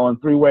on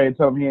 3-way and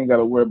tell him he ain't got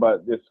to worry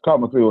about this. Call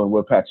him on 3-way and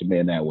we'll patch him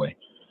in that way.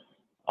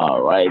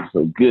 All right,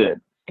 so good.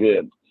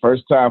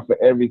 First time for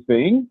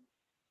everything.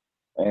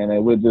 And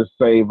then we'll just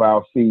save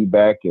our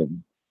feedback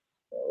and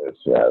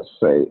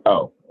say,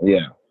 oh,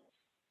 yeah.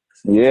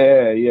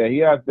 Yeah,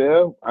 he out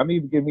there. I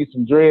need to give me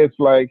some dreads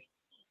like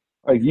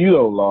you,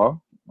 though, Law.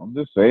 I'm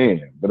just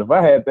saying. But if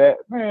I had that,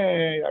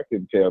 man, I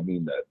couldn't tell me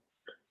nothing.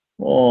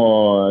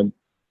 On.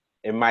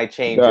 It might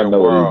change God your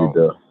know world.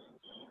 What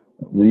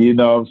he be doing. You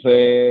know what I'm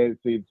saying?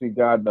 See,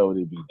 God knows what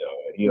he be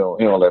doing. He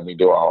don't let me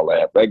do all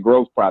that. That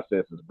growth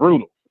process is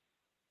brutal.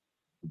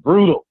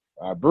 Brutal,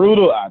 I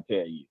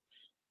tell you.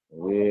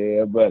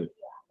 Yeah, buddy.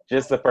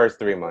 Just the first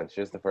 3 months.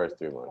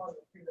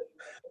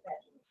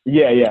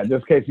 Yeah. Just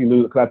in case he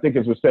loses, because I think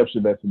his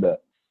reception messed it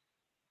up.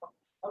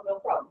 Oh, no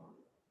problem.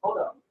 Hold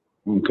on.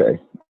 Okay.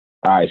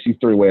 All right, she's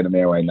 3-way in the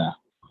man right now.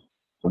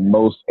 The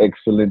most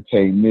excellent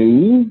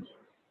news.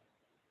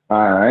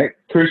 All right.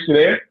 Chris, you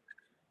there?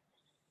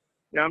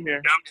 Yeah, I'm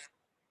here.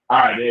 All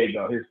right, there you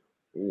go.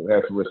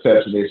 That's a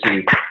reception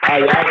issue.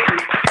 All right,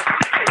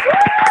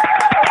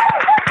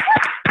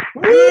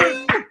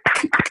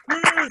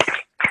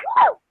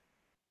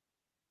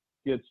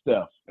 Good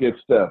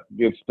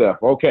stuff.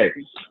 Okay.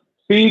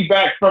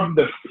 Feedback from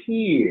the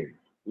peers.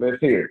 Let's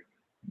hear it.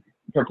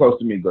 Come close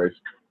to me, Grace.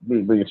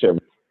 Bring your chair.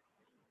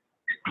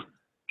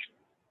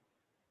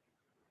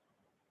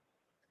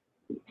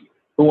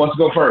 Who wants to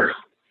go first?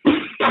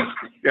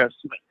 Yes.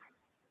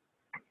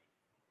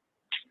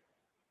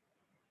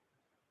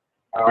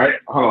 All right.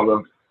 Hold on,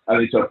 look. I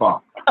need your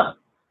phone.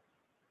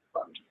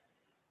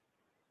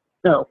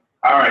 No.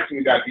 All right. So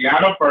we got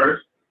Deanna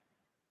first.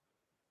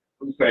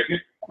 Who's second?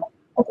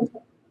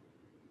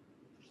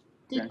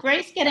 Did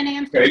Grace get an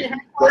answer to her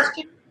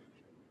question?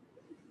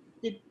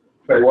 Say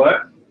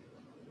what?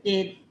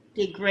 Did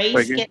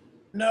Grace get?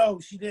 No,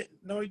 she didn't.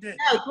 No, he didn't.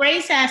 No,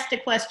 Grace asked a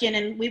question,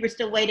 and we were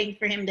still waiting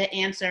for him to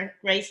answer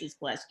Grace's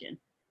question.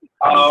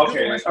 Oh,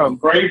 okay. Grace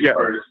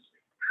first.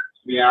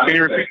 Deanna Can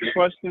you repeat second. the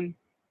question?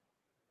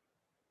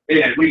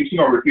 Yeah, she's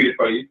going to repeat it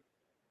for you.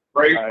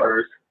 Grace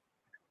first.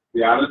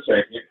 Deanna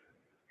second.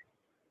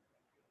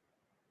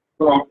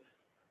 Come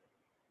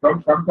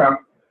on. Come.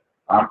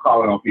 I'm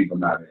calling on people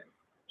now then.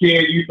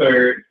 Ken, you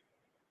third.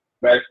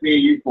 Maxine,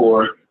 you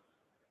fourth.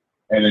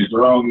 And then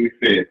Jerome, you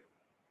fifth.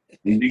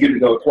 And you get to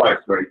go twice,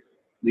 Grace.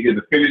 You get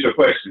to finish your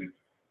question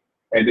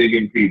and then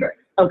give feedback.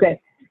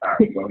 Okay. All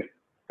right, go ahead.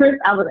 Chris,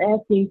 I was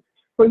asking,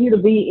 for you to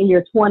be in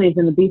your 20s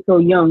and to be so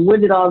young, where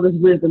did all this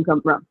wisdom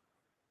come from?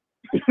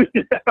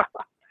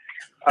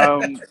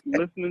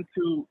 Listening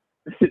to,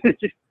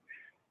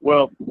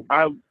 well,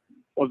 I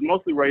was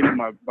mostly raised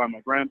by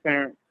my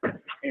grandparents,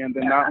 and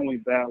then not only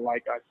that,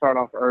 like I started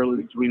off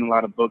early reading a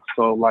lot of books,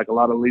 so like a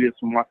lot of leaders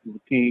from Martin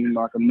Luther King,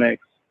 Malcolm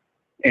X,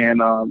 and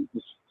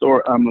the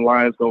story, the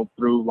lions go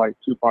through like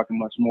Tupac and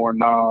much more,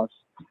 Nas.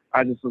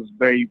 I just was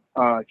very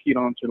keyed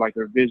on to like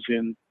their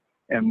vision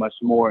and much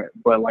more,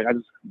 but like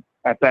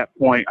at that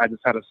point I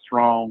just had a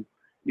strong,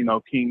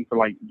 keen for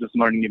like just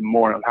learning even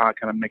more of how I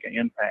kind of make an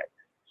impact.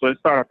 So it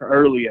started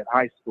early at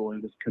high school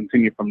and just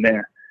continued from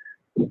there.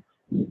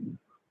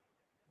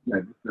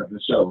 The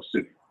show,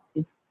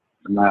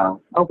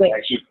 now. Okay.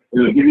 Actually,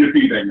 give you the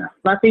feedback now.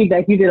 My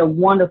feedback, you did a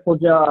wonderful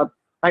job.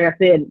 Like I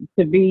said,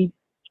 to be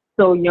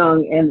so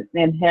young and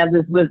have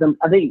this wisdom.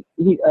 I think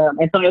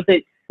Antonio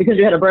said because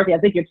you had a birthday. I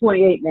think you're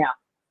 28 now.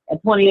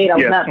 At 28, I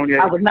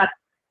was not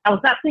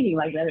thinking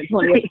like that at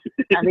 28.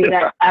 I mean,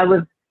 I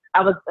was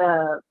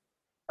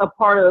a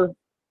part of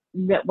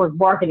network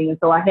marketing, and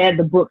so I had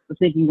the books, The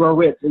Think and Grow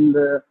Rich, and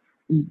the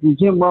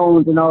Jim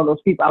Rohns and all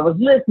those people. I was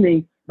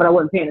listening, but I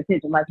wasn't paying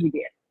attention like you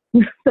did.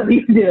 So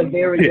you did a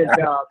very good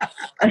job.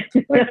 Like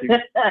you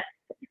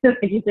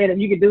said, if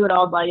you could do it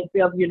all by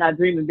yourself, you're not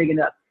dreaming big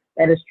enough.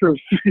 That is true.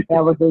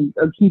 That was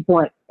a key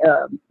point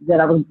that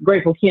I was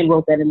grateful Ken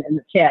wrote that in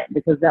the chat,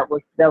 because that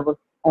was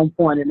on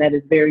point, and that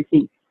is very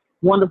key.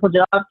 Wonderful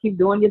job. Keep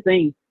doing your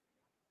thing.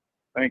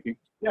 Thank you.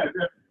 Yeah,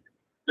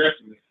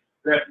 definitely.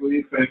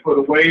 And for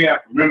the way out,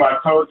 remember I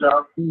told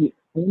y'all,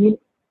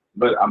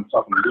 but I'm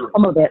talking to you.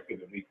 I'm on that.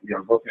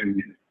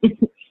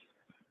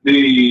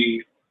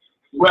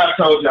 I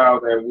told y'all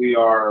that we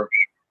are,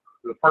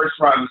 the first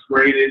round is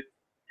graded,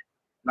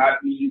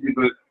 not easy,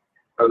 but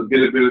a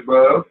bit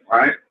above,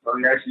 right? So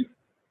you actually,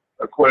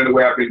 according to the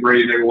way I've been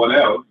grading everyone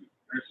else,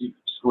 actually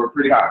scored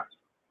pretty high.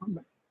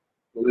 So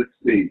let's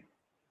see.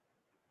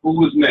 Who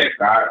was next?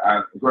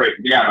 Great.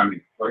 Yeah,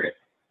 go ahead.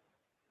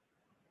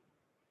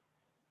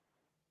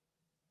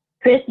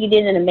 Chris, you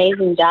did an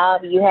amazing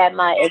job. You had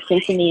my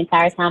attention the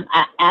entire time.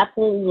 I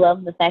absolutely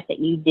love the fact that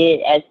you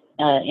did, as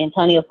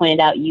Antonio pointed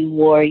out, you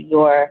wore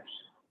your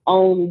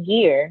own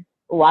gear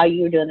while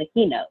you were doing the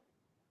keynote.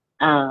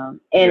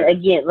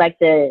 Again,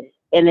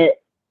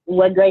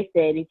 what Grace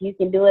said, if you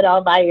can do it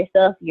all by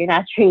yourself, you're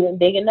not dreaming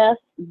big enough.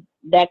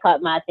 That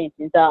caught my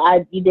attention.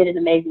 So you did an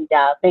amazing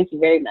job. Thank you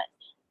very much.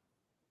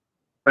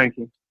 Thank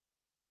you.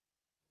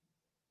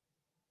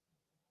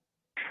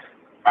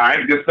 All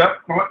right, good stuff.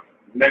 Come on.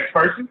 Next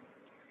person.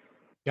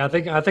 Yeah, I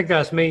think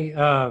that's me.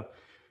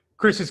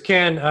 Chris is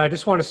Ken. I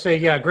just want to say,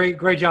 yeah,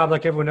 great job,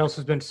 like everyone else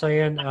has been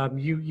saying.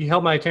 You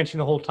held my attention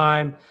the whole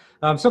time.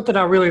 Something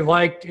I really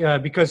liked,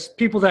 because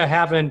people that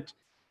haven't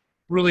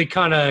really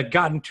kind of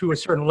gotten to a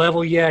certain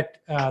level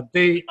yet, a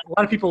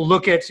lot of people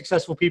look at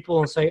successful people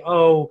and say,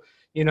 oh,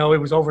 it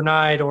was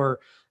overnight, or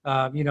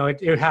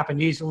it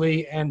happened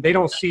easily, and they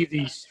don't see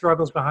the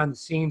struggles behind the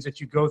scenes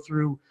that you go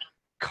through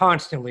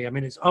constantly. I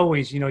mean, it's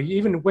always,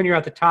 even when you're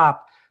at the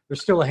top,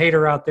 there's still a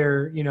hater out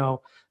there,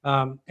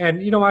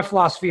 and my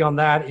philosophy on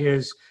that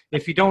is,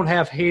 if you don't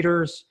have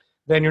haters,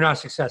 then you're not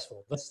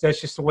successful. That's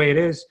just the way it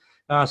is.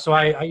 So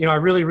I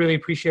really, really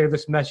appreciated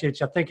this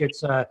message. I think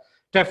it's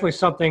definitely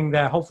something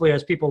that hopefully,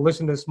 as people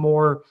listen to this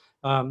more,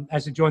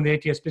 as they join the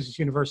ATS Business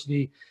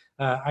University,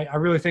 I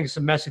really think it's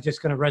a message that's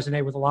going to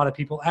resonate with a lot of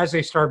people as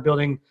they start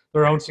building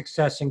their own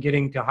success and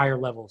getting to higher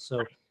levels.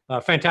 So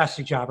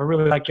fantastic job. I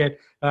really liked it.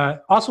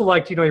 Also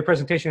liked, your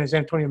presentation, as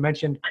Antonio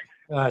mentioned,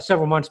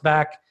 several months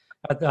back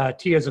at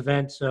Tia's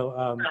event.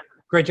 So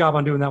great job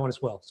on doing that one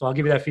as well. So I'll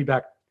give you that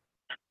feedback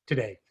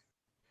today.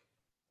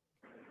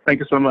 Thank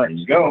you so much. There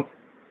you go.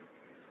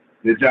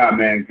 Good job,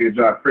 man. Good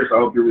job, Chris. I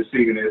hope you're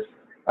receiving this.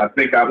 I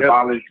think I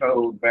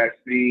volunteered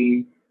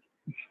vaccine,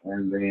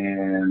 and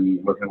then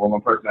was there one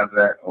more person after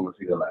that? Oh, let's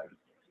see the last.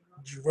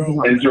 Jerome.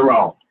 And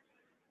Jerome.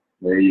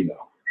 There you go.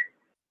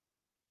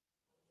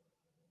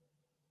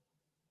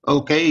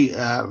 Okay,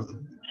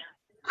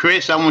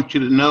 Chris, I want you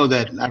to know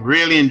that I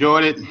really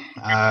enjoyed it.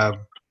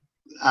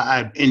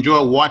 I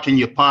enjoy watching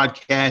your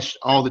podcast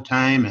all the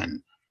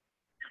time,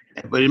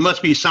 but it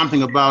must be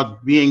something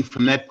about being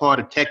from that part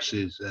of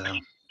Texas.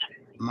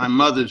 My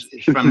mother's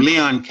is from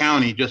Leon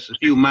County, just a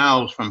few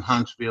miles from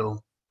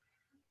Huntsville,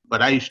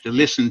 but I used to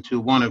listen to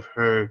one of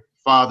her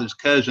father's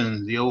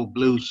cousins, the old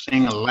blues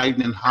singer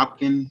Lightning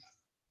Hopkins.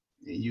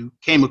 You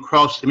came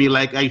across to me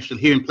like I used to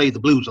hear him play the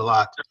blues a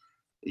lot.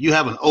 You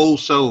have an old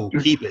soul,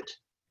 keep it.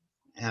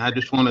 And I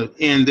just want to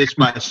end this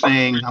by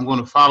saying I'm going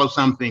to follow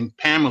something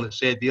Pamela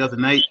said the other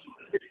night.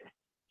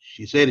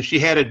 She said if she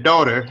had a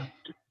daughter,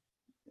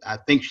 I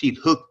think she'd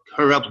hook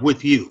her up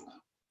with you.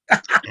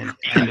 And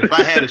if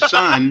I had a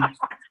son,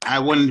 I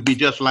wanted to be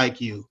just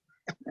like you.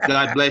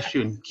 God bless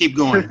you and keep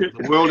going.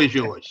 The world is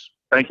yours.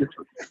 Thank you.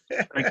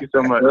 Thank you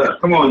so much.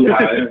 Come on, y'all.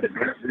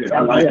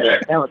 I like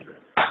that. I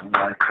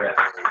like that.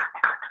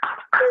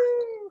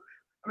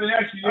 I mean,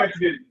 actually, you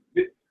actually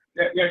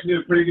did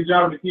a pretty good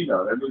job on the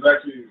keynote. That was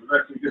actually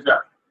a good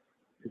job.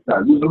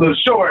 You was a little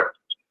short,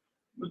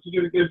 but you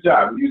did a good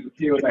job. You used the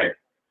Q&A.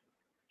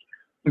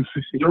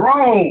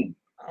 Jerome.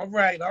 All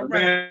right.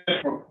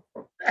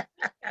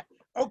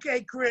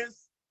 Okay,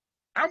 Chris,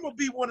 I'm going to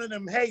be one of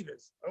them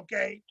haters,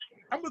 okay?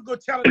 I'm going to go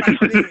tell it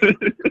like it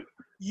is.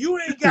 You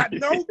ain't got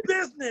no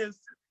business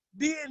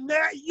being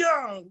that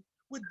young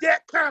with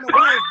that kind of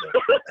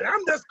wisdom. And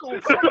I'm just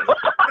going to say it.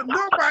 And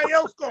nobody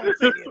else going to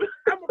say it.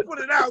 I'm going to put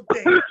it out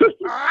there,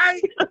 all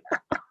right?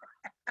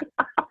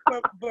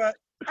 but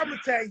I'm going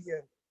to tell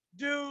you,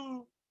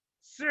 dude,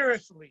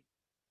 seriously,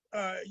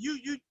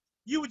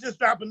 you were just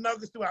dropping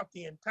nuggets throughout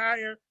the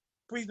entire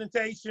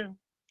presentation.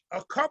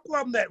 A couple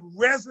of them that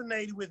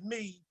resonated with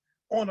me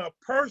on a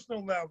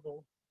personal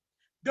level.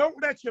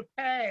 Don't let your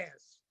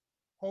past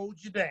hold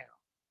you down.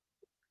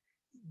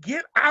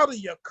 Get out of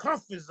your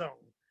comfort zone.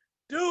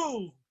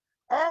 Dude,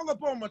 all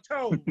up on my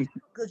toes.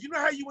 Because you know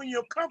how you in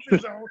your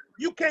comfort zone,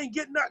 you can't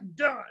get nothing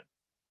done.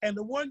 And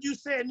the one you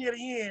said near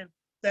the end,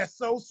 that's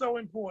so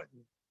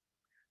important.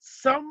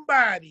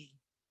 Somebody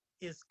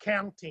is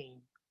counting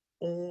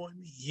on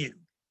you.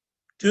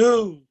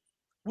 Dude,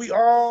 we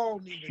all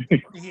need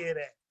to hear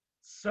that.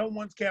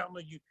 Someone's counting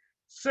on you.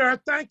 Sir,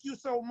 thank you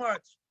so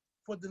much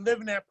for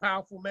delivering that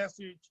powerful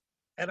message.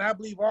 And I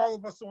believe all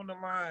of us on the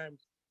line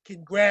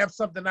can grab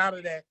something out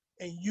of that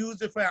and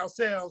use it for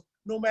ourselves,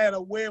 no matter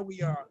where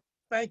we are.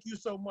 Thank you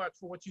so much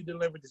for what you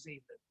delivered this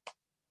evening.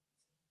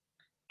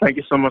 Thank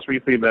you so much for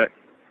your feedback.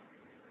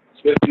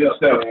 Good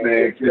yourself,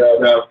 man. Good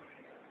yourself.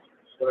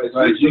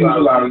 As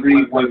usual, I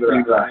read what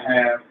things I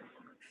have.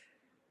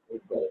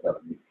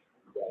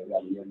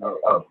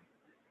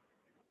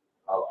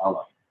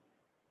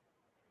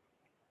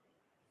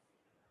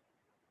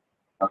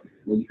 Okay.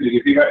 Well, you gonna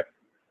get feedback?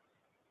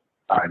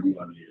 All right, you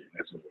want to hear it.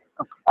 That's okay.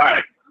 All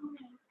right.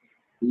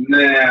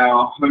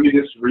 Now, let me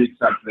just read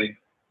something.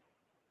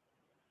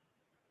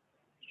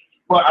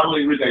 Well, I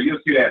will read that. You'll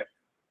see that.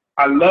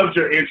 I loved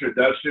your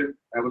introduction.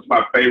 That was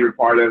my favorite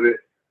part of it.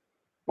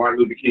 Martin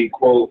Luther King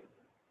quote.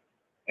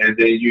 And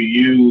then you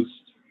used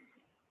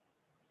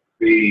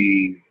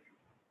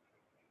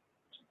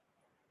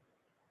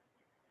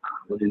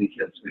what did he keep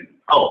saying?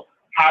 Oh,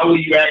 how will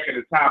you act in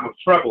a time of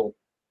trouble?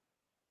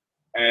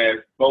 As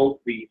both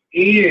the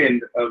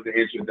end of the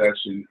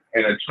introduction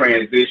and a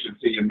transition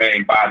to your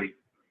main body.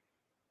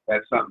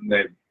 That's something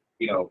that,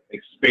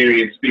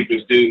 experienced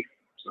speakers do.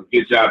 So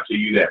good job to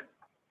you there.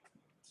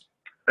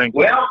 Thank you.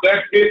 Well,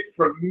 that's it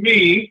for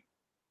me.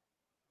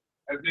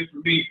 That's it for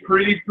me.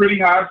 Pretty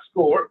high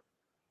score.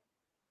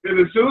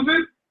 Billy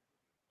Susan,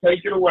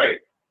 take it away.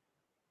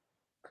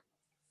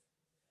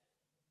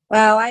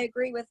 Well, I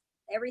agree with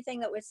everything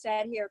that was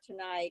said here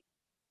tonight.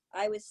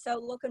 I was so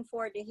looking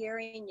forward to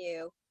hearing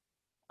you,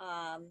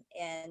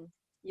 and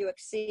you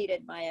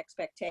exceeded my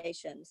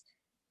expectations.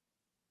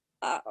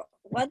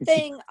 One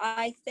thing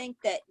I think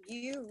that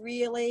you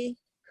really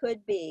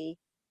could be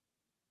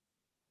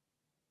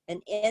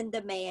an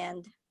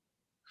in-demand,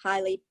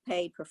 highly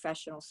paid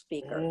professional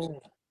speaker.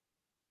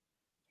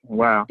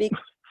 Wow.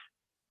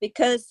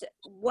 Because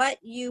what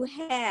you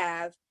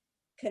have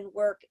can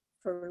work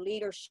for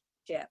leadership,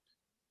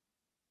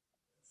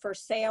 for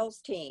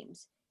sales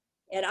teams.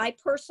 And I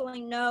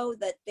personally know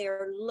that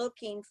they're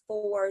looking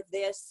for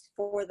this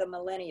for the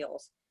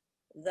millennials.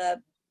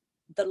 The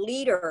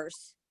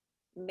leaders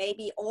may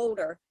be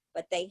older,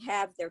 but they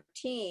have their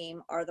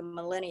team are the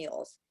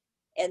millennials.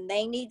 And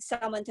they need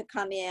someone to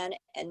come in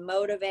and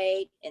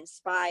motivate,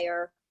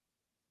 inspire,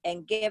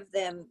 and give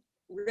them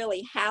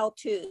really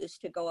how-tos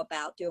to go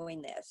about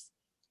doing this.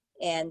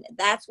 And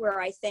that's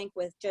where I think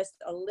with just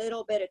a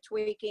little bit of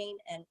tweaking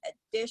and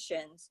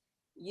additions,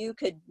 you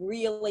could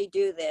really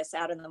do this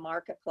out in the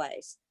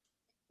marketplace.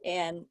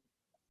 And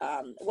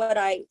what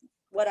I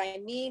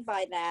mean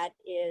by that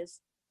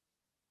is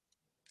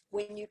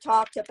when you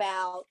talked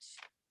about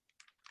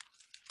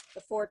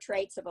the 4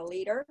 traits of a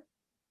leader,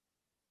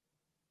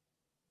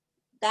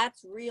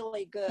 that's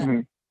really good. Mm-hmm.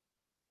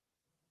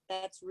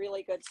 That's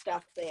really good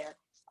stuff there.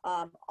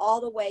 All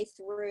the way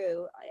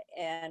through,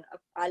 and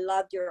I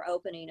loved your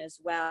opening as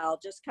well.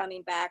 Just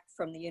coming back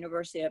from the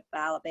University of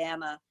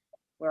Alabama,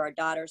 where our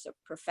daughter's a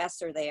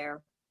professor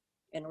there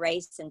in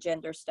race and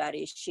gender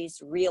studies.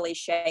 She's really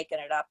shaken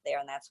it up there,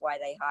 and that's why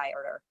they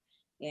hired her.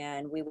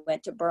 And we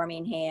went to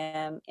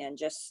Birmingham and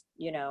just,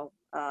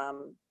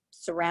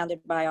 surrounded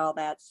by all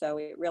that. So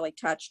it really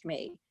touched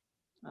me,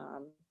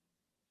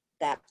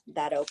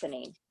 that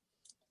opening.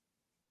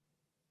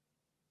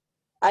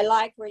 I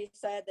like where you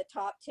said the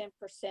top 10%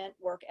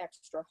 work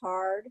extra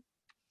hard.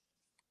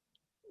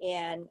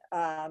 And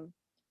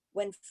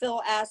when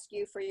Phil asked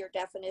you for your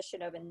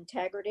definition of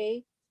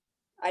integrity,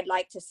 I'd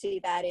like to see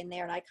that in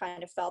there. And I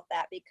kind of felt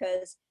that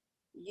because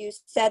you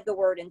said the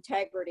word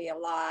integrity a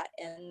lot.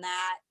 And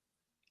that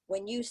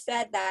when you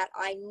said that,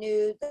 I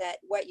knew that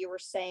what you were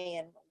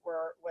saying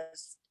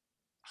was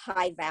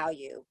high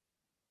value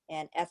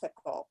and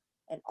ethical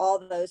and all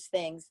those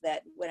things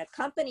that when a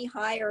company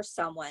hires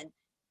someone,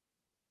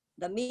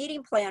 the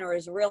meeting planner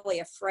is really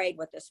afraid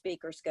what the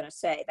speaker's going to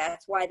say.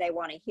 That's why they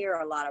want to hear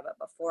a lot of it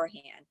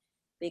beforehand,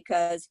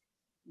 because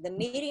the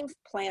meeting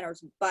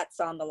planner's butt's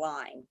on the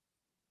line,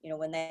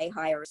 when they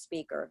hire a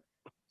speaker.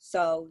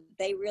 So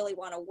they really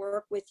want to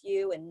work with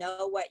you and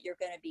know what you're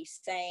going to be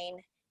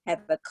saying,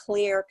 have a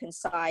clear,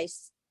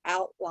 concise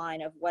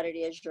outline of what it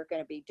is you're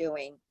going to be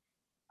doing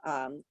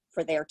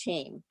for their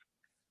team.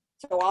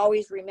 So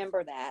always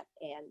remember that,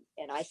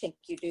 and I think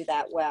you do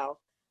that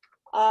well.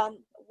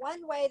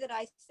 One way that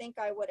I think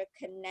I would have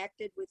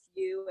connected with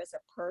you as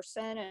a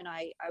person, and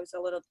I was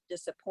a little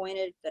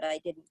disappointed that I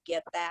didn't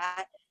get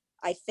that.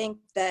 I think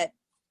that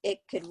it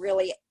could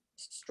really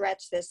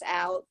stretch this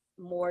out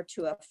more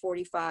to a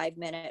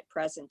 45-minute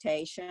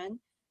presentation,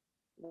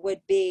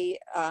 would be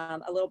a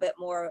little bit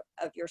more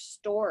of your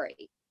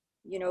story.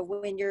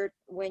 When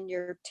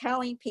you're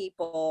telling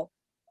people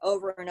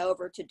over and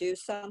over to do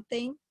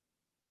something,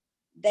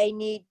 they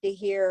need to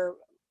hear,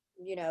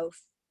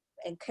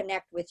 and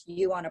connect with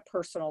you on a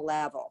personal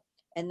level.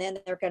 And then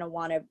they're going to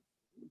want to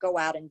go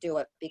out and do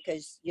it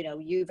because,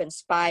 you've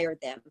inspired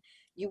them.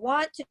 You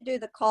want to do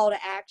the call to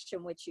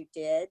action, which you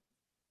did.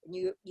 And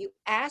you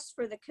ask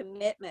for the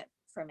commitment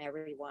from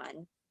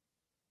everyone.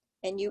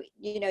 And you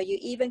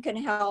even can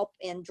help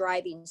in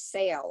driving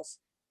sales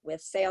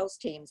with sales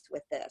teams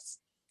with this.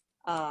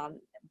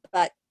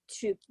 But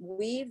to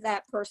weave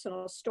that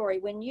personal story,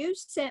 when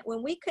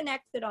we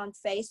connected on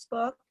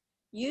Facebook,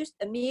 you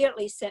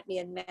immediately sent me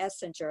a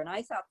messenger, and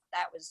I thought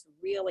that was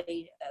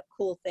really a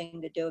cool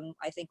thing to do, and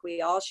I think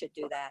we all should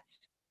do that.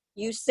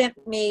 You sent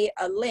me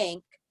a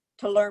link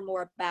to learn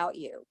more about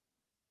you.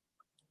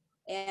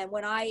 And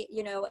when I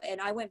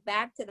went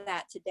back to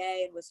that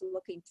today and was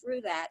looking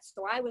through that,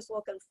 so I was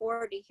looking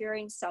forward to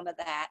hearing some of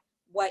that,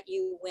 what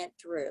you went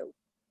through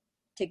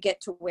to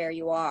get to where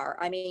you are.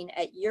 I mean,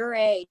 at your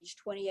age,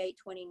 28,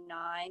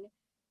 29,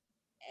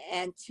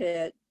 and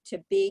to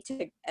be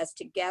as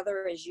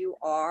together as you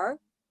are,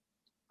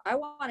 I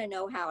want to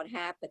know how it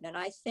happened. And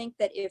I think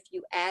that if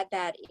you add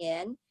that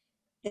in,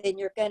 then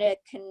you're going to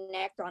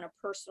connect on a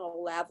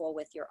personal level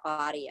with your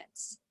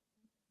audience.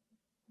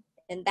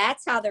 And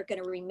that's how they're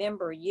going to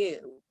remember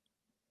you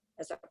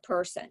as a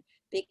person,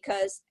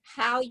 because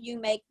how you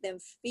make them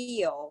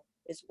feel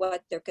is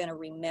what they're going to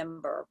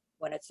remember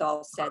when it's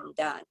all said and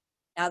done.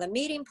 Now, the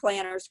meeting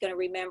planner is going to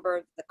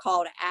remember the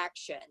call to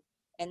action,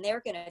 and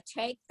they're going to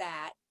take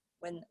that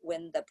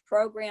when the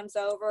program's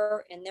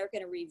over, and they're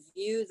going to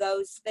review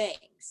those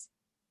things.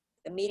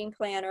 The meeting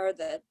planner,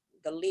 the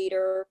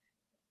leader,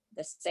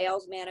 the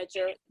sales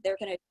manager, they're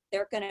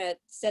going to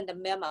send a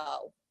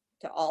memo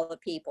to all the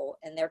people,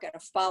 and they're going to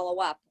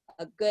follow up.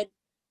 A good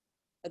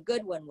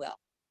one will.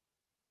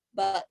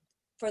 But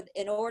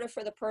in order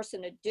for the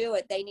person to do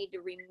it, they need to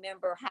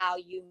remember how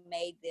you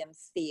made them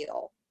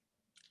feel.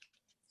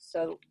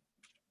 So,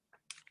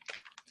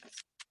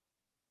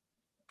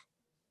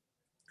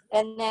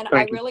 and then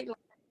I really,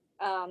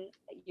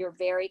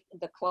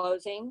 the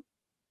closing,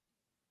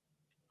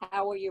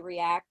 how will you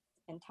react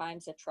in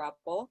times of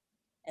trouble?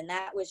 And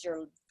that was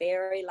your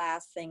very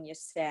last thing you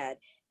said.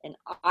 And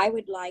I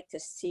would like to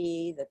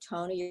see the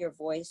tone of your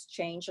voice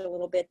change a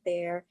little bit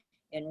there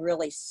and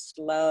really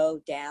slow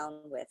down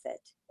with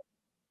it,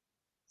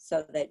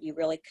 so that you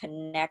really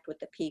connect with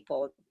the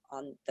people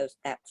on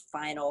that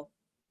final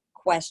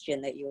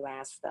question that you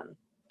ask them.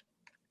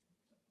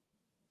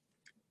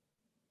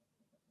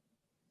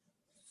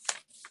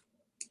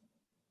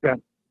 Yeah.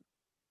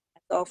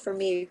 That's all for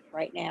me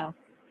right now.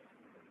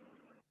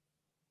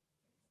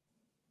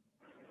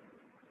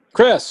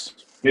 Chris.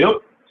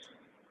 Yep.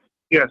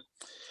 Yes.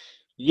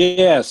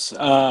 Yes.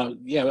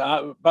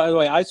 By the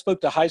way, I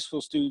spoke to high school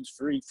students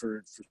free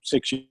for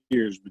 6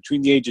 years,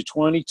 between the age of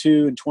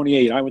 22 and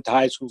 28. I went to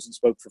high schools and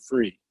spoke for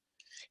free.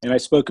 And I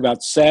spoke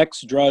about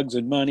sex, drugs,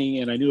 and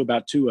money, and I knew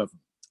about 2 of them.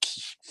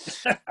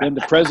 Then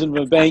the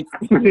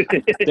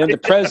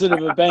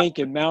president of a bank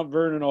in Mount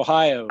Vernon,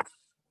 Ohio,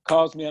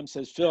 calls me up and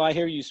says, "Phil, I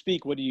hear you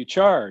speak. What do you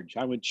charge?"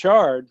 I went,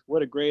 "Charge?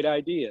 What a great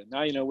idea.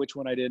 Now you know which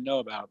one I didn't know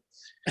about."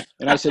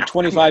 And I said,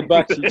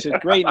 $25. He said,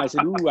 "Great." And I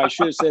said, "Ooh, I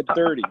should have said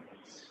 30.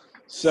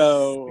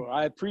 So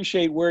I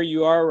appreciate where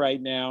you are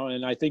right now,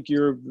 and I think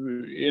you're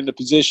in the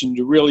position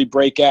to really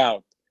break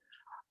out.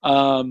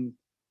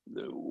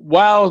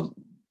 While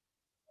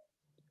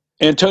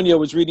Antonio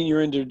was reading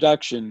your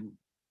introduction,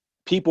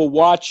 people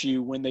watch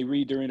you when they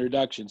read their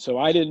introduction. So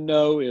I didn't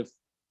know if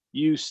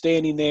you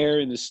standing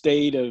there in the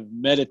state of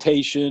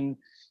meditation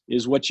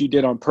is what you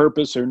did on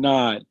purpose or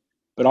not.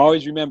 But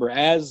always remember,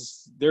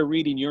 as they're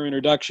reading your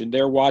introduction,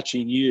 they're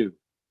watching you.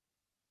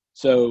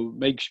 So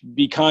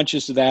be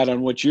conscious of that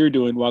on what you're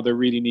doing while they're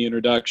reading the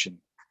introduction.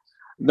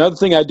 Another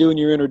thing I do in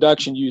your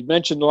introduction, you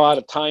mentioned a lot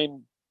of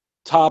time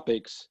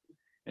topics,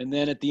 and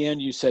then at the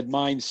end you said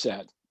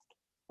mindset.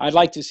 I'd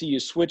like to see you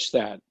switch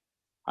that.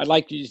 I'd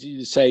like you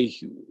to say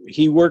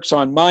he works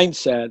on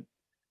mindset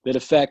that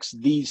affects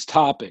these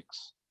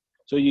topics.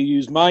 So you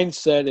use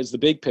mindset as the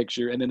big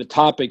picture, and then the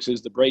topics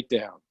as the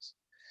breakdowns.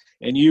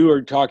 And you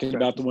are talking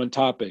about the one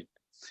topic.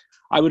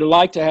 I would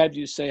like to have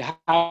you say,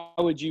 how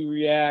would you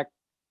react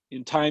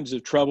in times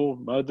of trouble?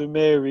 Mother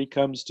Mary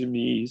comes to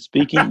me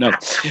speaking. No,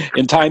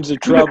 in times of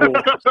trouble.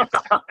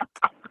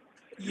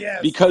 Yes.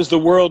 Because the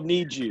world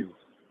needs you.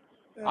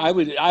 I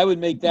would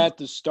make that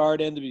the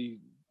start and the.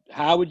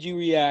 How would you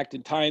react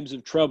in times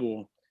of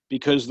trouble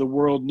because the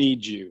world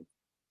needs you?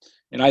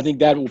 And I think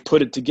that will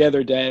put it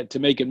together to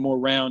make it more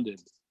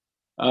rounded.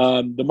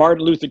 The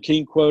Martin Luther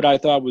King quote I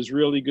thought was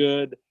really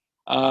good.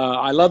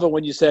 I love it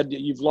when you said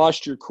you've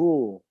lost your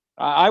cool.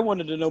 I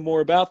wanted to know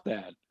more about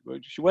that.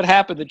 What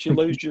happened that you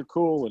lost your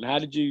cool, and how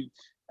did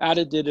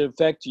it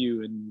affect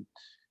you, and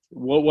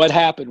what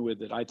happened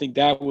with it? I think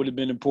that would have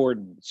been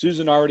important.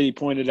 Susan already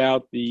pointed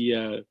out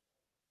the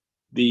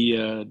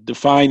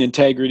define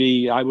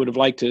integrity. I would have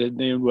liked to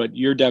know what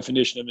your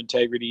definition of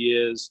integrity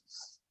is.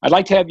 I'd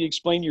like to have you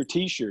explain your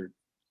T-shirt.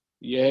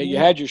 Yeah, you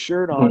had your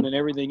shirt on and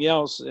everything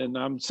else, and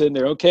I'm sitting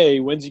there,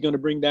 okay, when's he going to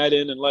bring that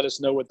in and let us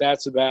know what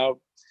that's about?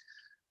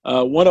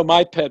 One of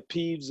my pet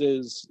peeves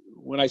is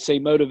when I say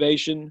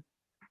motivation,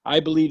 I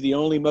believe the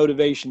only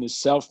motivation is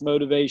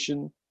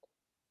self-motivation.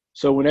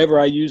 So whenever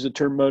I use the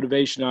term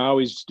motivation, I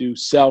always do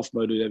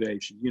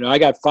self-motivation. You know, I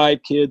got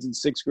 5 kids and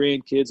 6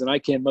 grandkids, and I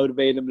can't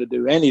motivate them to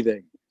do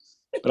anything,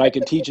 but I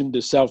can teach them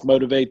to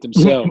self-motivate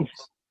themselves.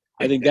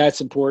 I think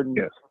that's important.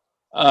 Yes.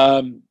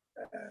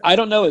 I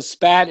don't know if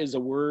spat is a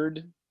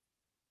word.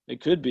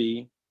 It could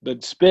be,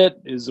 but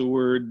spit is a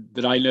word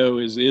that I know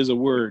is a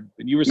word.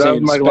 And you were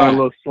saying that spat. might a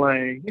little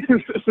slang.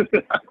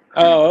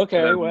 Oh,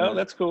 okay. Well,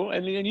 that's cool.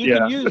 And you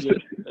can use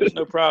it. There's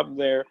no problem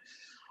there.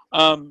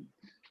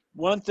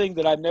 One thing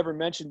that I've never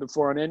mentioned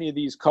before on any of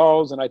these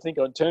calls, and I think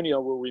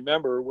Antonio will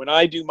remember, when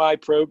I do my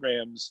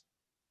programs,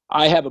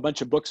 I have a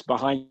bunch of books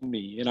behind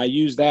me, and I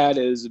use that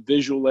as a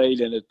visual aid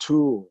and a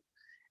tool.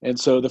 And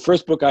so the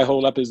first book I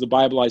hold up is the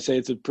Bible. I say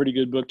it's a pretty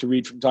good book to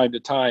read from time to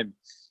time,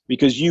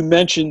 because you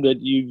mentioned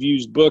that you've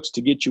used books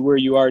to get you where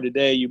you are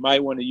today. You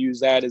might want to use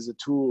that as a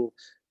tool.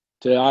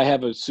 I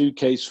have a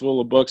suitcase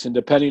full of books, and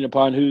depending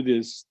upon who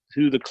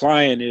the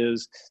client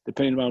is,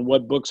 depending on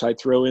what books I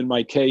throw in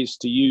my case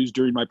to use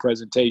during my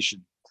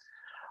presentation.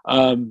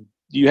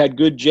 You had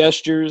good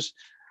gestures.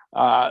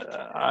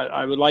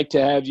 I would like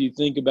to have you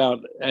think about,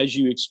 as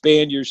you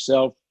expand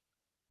yourself,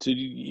 to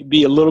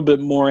be a little bit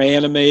more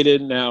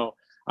animated. Now,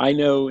 I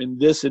know in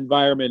this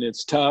environment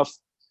it's tough,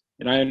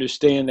 and I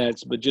understand that,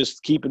 but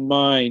just keep in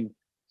mind,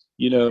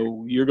 you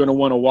know, you're going to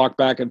want to walk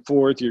back and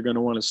forth. You're going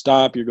to want to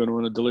stop. You're going to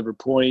want to deliver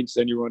points.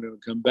 Then you're going to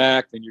come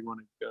back. Then you're going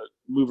to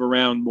move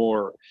around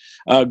more.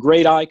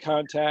 Great eye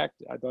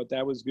contact. I thought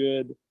that was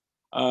good.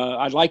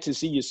 I'd like to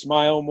see you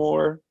smile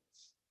more.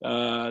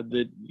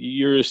 That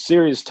you're a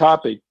serious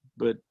topic,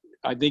 but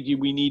I think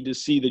we need to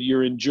see that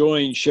you're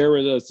enjoying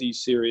sharing with us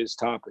these serious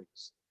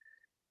topics.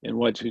 And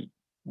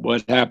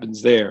what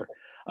happens there.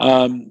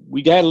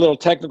 We got a little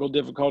technical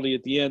difficulty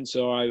at the end,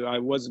 so I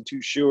wasn't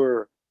too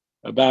sure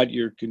about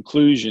your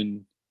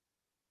conclusion,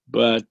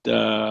 but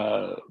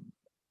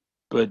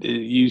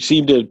you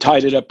seem to have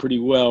tied it up pretty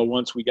well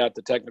once we got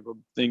the technical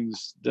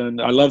things done.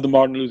 I love the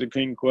Martin Luther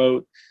King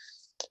quote.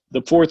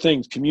 The 4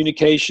 things: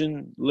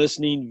 communication,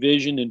 listening,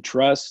 vision, and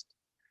trust.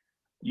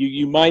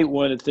 You might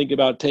want to think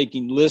about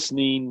taking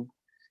listening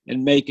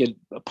and make it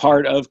a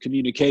part of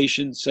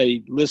communication.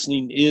 Say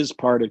listening is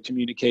part of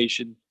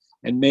communication,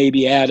 and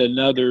maybe add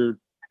another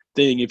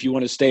thing if you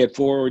want to stay at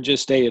 4 or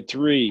just stay at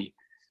 3,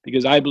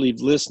 because I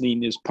believe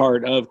listening is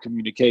part of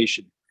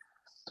communication.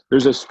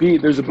 There's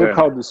a book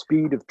called The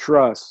Speed of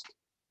Trust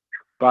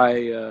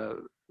by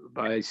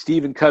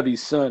Stephen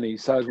Covey's son. He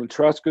says when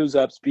trust goes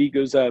up, speed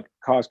goes up,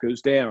 cost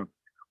goes down.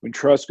 When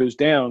trust goes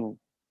down,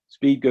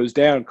 speed goes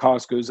down,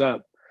 cost goes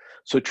up.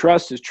 So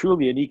trust is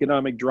truly an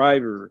economic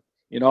driver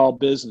in all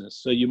business.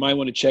 So you might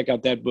want to check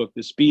out that book,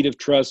 The Speed of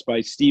Trust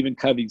by Stephen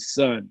Covey's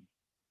son.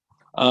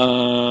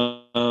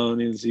 Let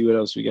me see what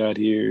else we got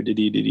here.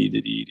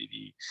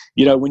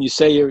 You know, when you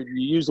say you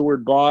use the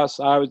word boss,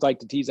 I always like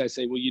to tease. I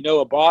say, well,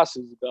 a boss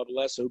is a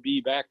double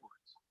SOB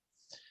backwards,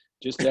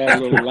 just to add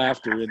a little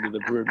laughter into the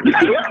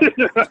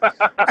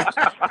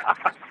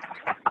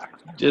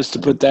just to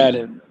put that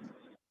in.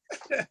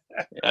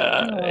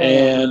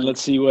 And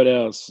let's see what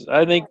else.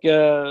 I think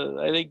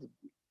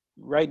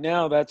right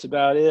now that's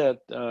about it.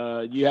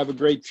 You have a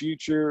great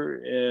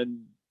future, and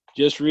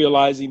just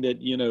realizing that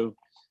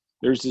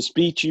there's a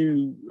speech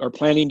you are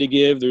planning to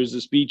give, there's a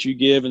speech you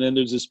give, and then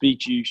there's a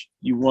speech you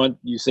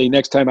say,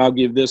 next time I'll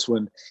give this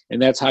one, and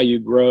that's how you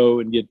grow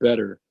and get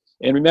better.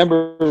 And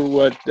remember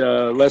what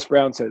Les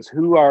Brown says: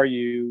 who are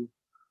you,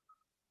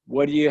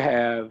 what do you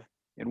have,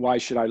 and why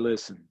should I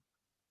listen?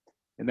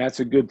 And that's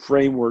a good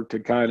framework to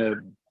kind of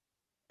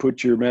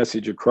put your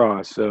message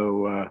across.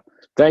 So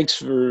thanks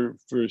for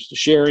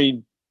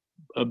sharing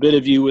a bit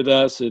of you with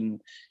us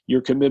and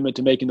your commitment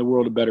to making the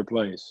world a better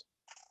place.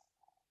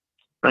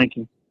 Thank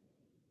you.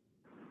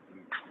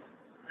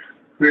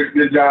 Chris,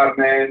 good job,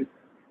 man.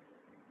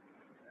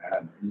 I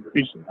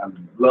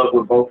love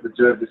what both the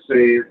judges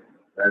said.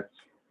 That's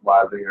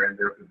why they are in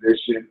their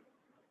position.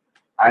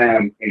 I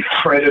am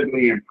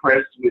incredibly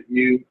impressed with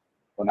you.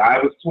 When I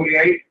was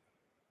 28,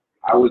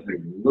 I was a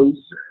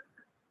loser.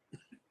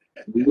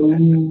 A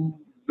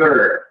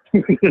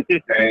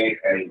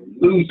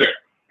loser.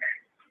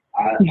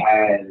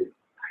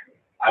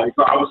 I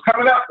was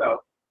coming up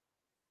though,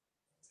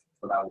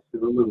 but I was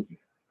still a loser.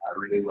 I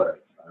really was.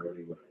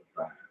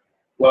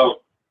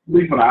 Well, at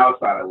least on the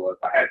outside I was.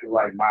 I had the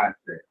right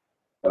mindset,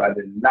 but I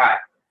did not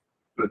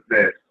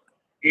possess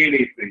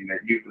anything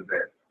that you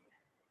possess.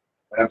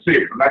 And I'm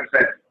serious. I'm not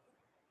saying it.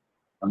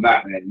 I'm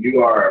not, man.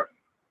 You are,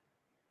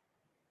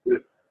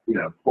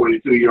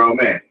 42-year-old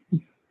man.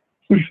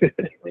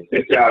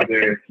 Get out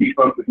there, keep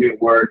up the good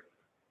work.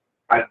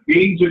 I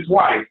beat you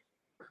twice,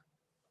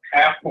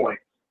 half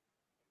points.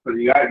 So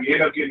you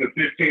end up getting a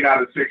 15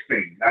 out of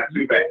 16. Not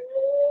too bad.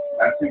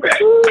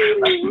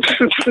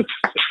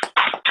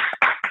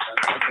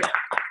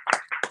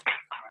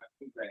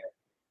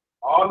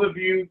 All of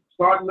you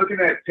start looking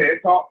at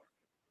TED Talks.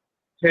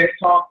 TED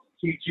Talks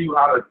teach you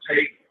how to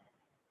take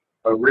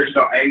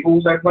original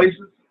angles at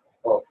places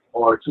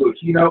or to a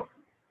keynote.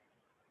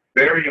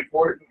 Very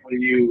important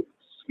when you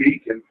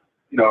speak and,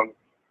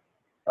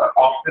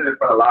 often in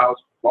front of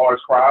large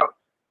crowds.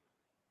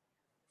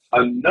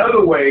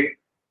 Another way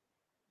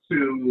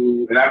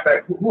to, and I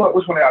fact, which one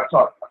did I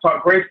talk? I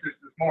taught Grace this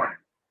morning,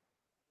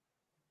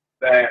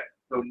 that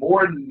the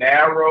more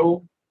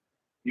narrow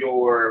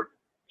your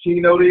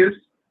keynote is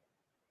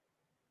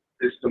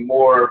the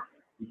more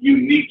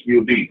unique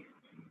you'll be.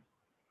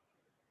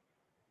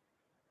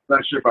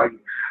 Not sure if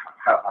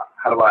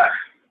how do I,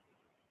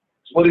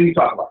 so what did he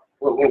talk about?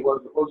 What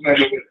was the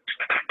name of it?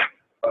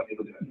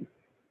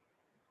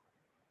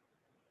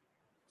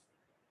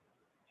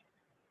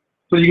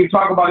 So you can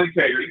talk about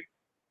integrity,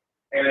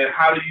 and then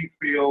how do you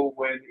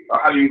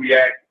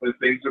react when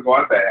things are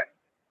going bad?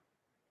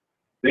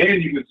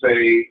 Then you can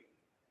say,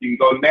 you can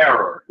go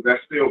narrower, because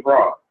that's still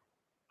broad.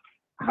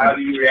 How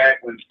do you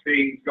react when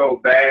things go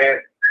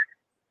bad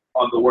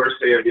on the worst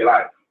day of your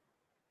life?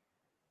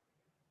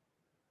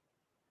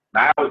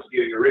 Now it's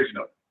getting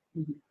original.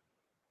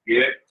 Get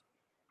it?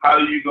 How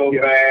do you go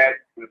bad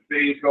when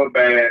things go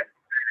bad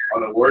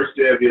on the worst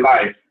day of your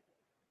life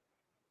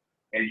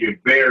and you're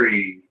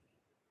burying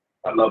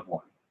a loved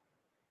one?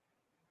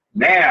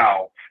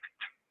 Now,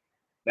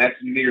 that's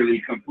nearly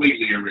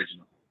completely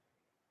original.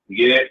 You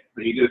get it?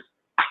 So you just,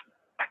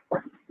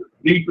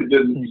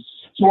 the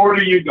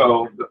shorter you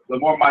go, the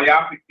more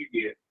myopic you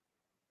get,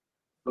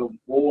 the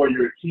more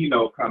your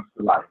keynote comes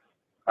to life.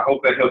 I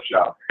hope that helps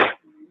y'all.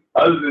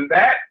 Other than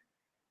that,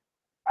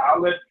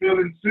 I'll let Phil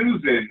and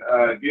Susan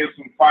give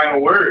some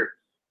final words.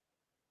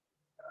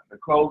 To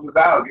close us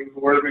out, give us a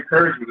word of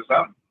encouragement or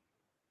something.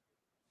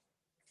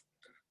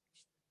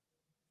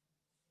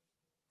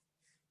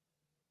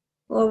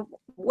 Well,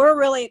 we're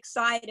really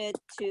excited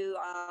to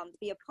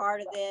be a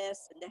part of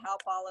this and to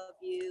help all of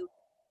you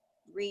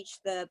reach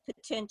the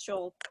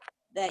potential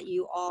that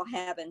you all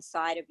have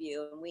inside of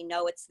you. And we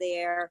know it's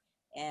there,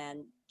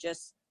 and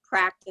just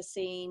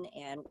practicing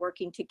and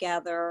working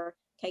together,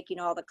 taking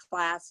all the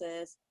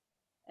classes,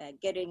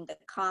 getting the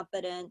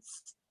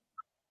confidence,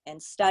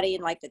 and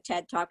studying like the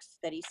TED Talks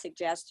that he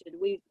suggested.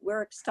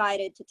 We're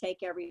excited to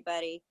take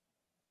everybody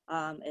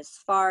as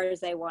far as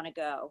they want to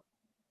go.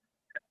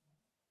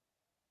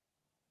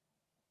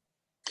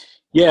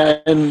 Yeah,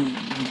 and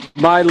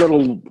my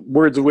little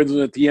words of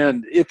wisdom at the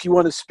end: if you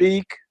want to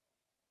speak,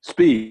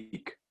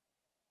 speak.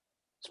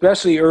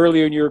 Especially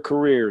earlier in your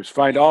careers,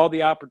 find all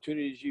the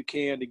opportunities you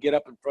can to get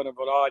up in front of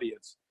an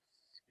audience,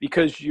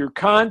 because your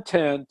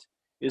content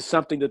is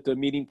something that the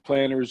meeting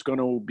planner is going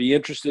to be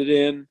interested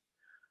in.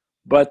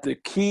 But the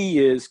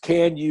key is,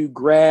 can you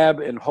grab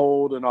and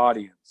hold an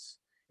audience?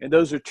 And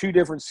those are two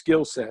different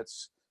skill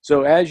sets.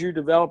 So as you're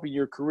developing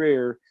your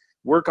career,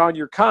 work on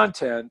your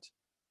content,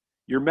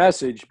 your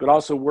message, but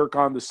also work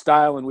on the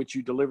style in which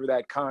you deliver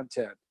that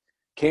content.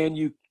 Can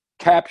you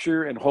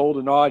capture and hold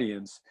an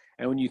audience?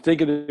 And when you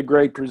think of the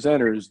great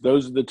presenters,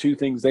 those are the two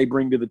things they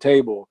bring to the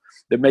table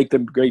that make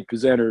them great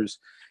presenters.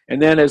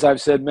 And then, as I've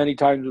said many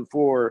times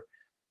before,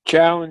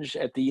 challenge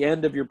at the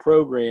end of your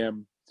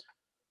program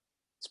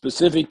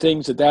specific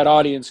things that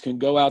audience can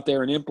go out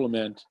there and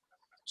implement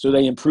so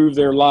they improve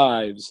their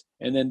lives.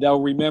 And then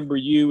they'll remember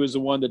you as the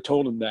one that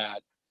told them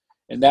that.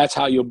 And that's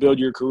how you'll build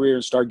your career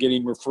and start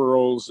getting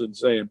referrals and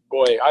saying,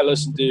 boy, I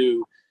listened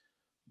to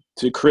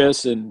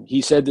Chris, and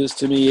he said this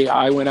to me.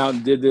 I went out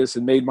and did this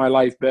and made my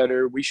life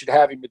better. We should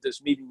have him at this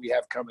meeting we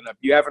have coming up.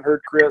 You haven't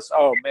heard Chris?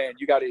 Oh, man,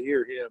 you got to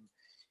hear him.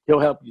 He'll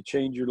help you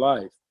change your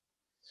life.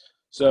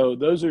 So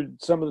those are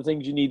some of the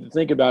things you need to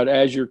think about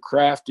as you're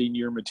crafting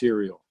your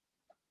material.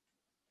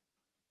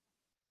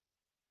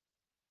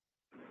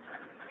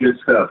 Good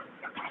stuff.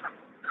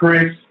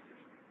 Chris,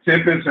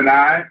 Tempest, and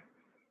I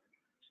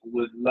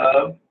would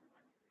love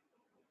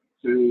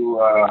to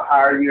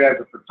hire you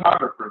as a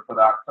photographer for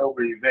the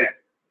October event.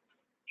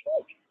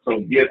 So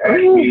get at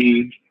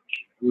me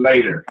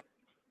later.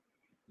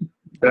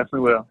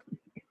 Definitely will.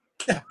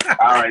 All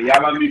right,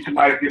 y'all unmute your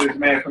mic. Give this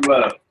man some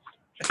love.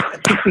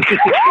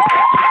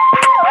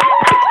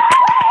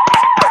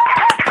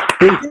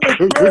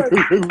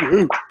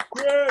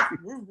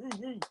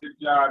 Good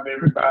job,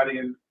 everybody.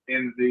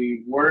 In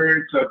the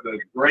words of the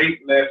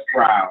great Les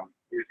Brown,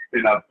 it's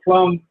been a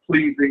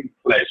plum-pleasing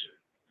pleasure.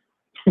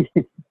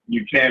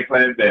 You can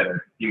plan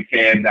better. You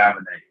can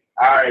dominate.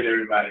 All right,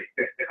 everybody.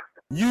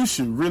 You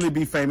should really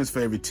be famous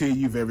for every tear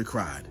you've ever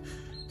cried,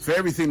 for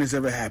everything that's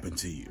ever happened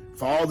to you,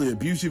 for all the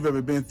abuse you've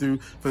ever been through,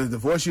 for the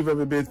divorce you've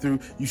ever been through.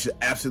 You should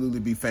absolutely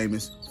be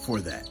famous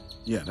for that.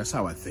 Yeah, that's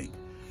how I think.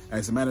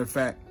 As a matter of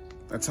fact,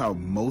 that's how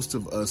most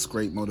of us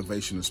great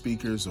motivational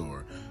speakers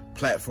or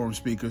platform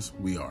speakers,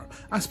 we are.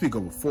 I speak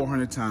over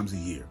 400 times a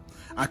year.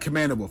 I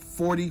command over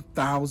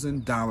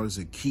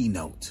 $40,000 a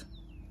keynote.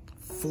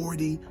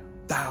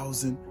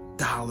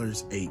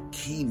 $40,000 a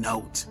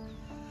keynote.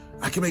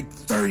 I can make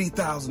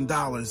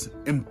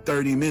 $30,000 in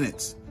 30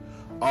 minutes.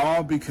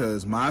 All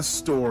because my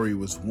story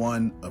was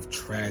one of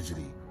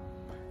tragedy.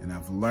 And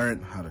I've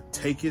learned how to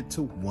take it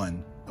to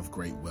one of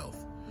great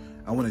wealth.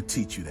 I want to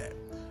teach you that.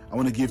 I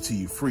want to give to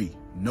you free,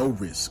 no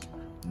risk,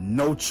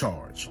 no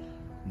charge,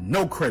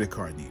 no credit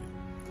card needed.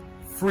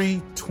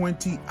 Free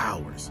 20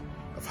 hours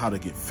of how to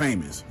get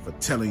famous for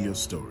telling your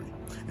story.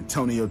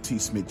 Antonio T.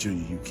 Smith Jr.,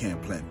 you can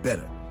plan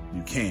better.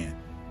 You can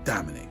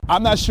dominate.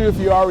 I'm not sure if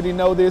you already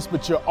know this,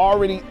 but you're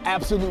already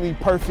absolutely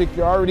perfect.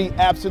 You're already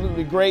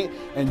absolutely great.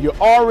 And you're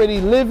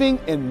already living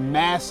in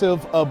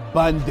massive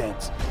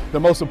abundance. The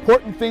most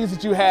important things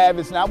that you have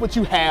is not what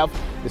you have.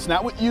 It's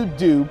not what you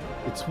do.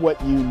 It's what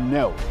you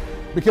know.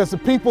 Because the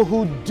people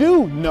who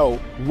do know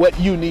what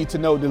you need to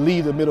know to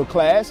lead the middle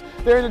class,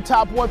 they're in the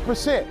top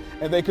 1%,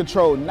 and they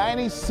control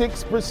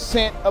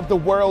 96% of the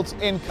world's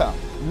income.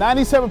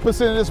 97%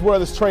 of this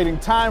world is trading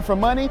time for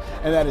money,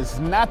 and that is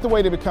not the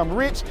way to become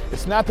rich,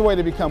 it's not the way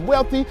to become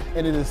wealthy,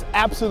 and it is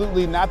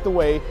absolutely not the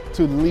way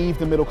to leave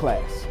the middle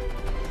class.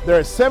 There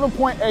are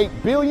 7.8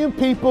 billion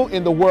people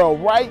in the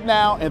world right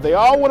now, and they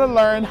all want to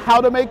learn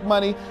how to make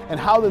money and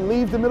how to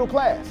leave the middle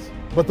class.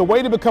 But the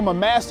way to become a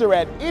master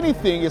at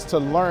anything is to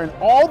learn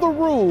all the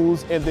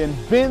rules and then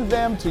bend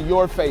them to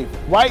your favor.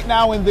 Right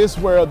now in this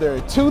world, there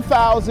are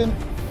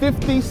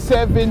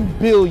 2,057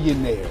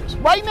 billionaires.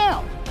 Right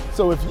now.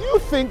 So if you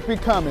think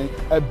becoming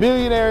a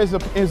billionaire is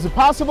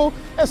impossible,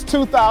 that's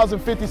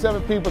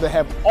 2,057 people that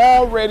have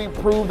already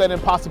proved that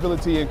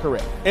impossibility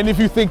incorrect. And if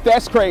you think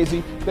that's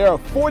crazy, there are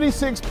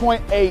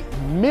 46.8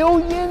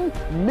 million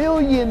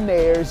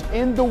millionaires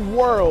in the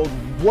world,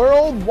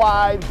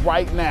 worldwide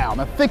right now.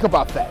 Now think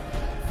about that.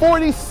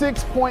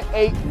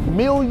 46.8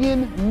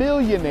 million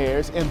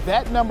millionaires, and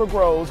that number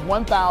grows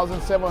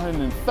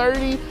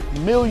 1,730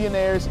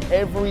 millionaires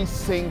every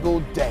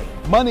single day.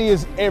 Money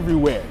is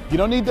everywhere. You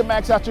don't need to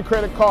max out your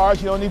credit cards.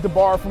 You don't need to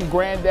borrow from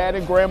granddad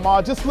and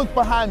grandma. Just look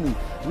behind me.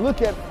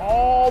 Look at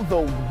all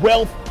the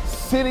wealth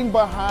sitting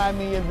behind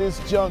me in this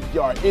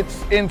junkyard.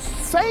 It's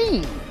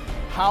insane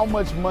how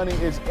much money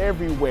is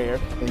everywhere,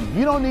 and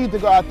you don't need to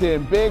go out there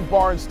and beg,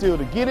 borrow, and steal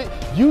to get it.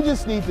 You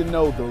just need to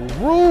know the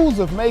rules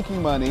of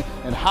making money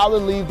and how to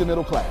leave the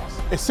middle class.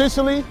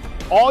 Essentially,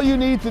 all you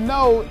need to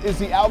know is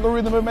the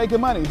algorithm of making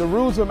money, the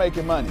rules of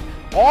making money.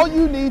 All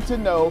you need to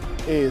know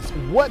is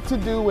what to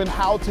do and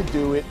how to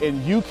do it,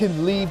 and you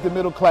can leave the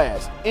middle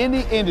class.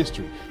 Any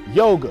industry,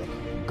 yoga,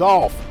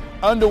 golf,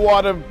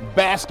 underwater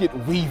basket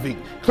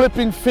weaving,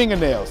 clipping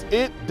fingernails,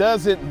 it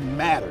doesn't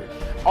matter.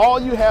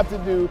 All you have to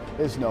do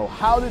is know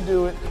how to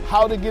do it,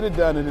 how to get it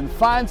done, and then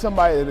find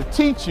somebody that'll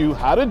teach you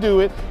how to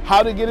do it,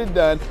 how to get it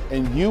done,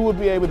 and you will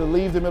be able to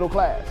leave the middle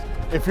class.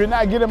 If you're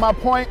not getting my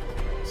point,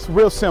 it's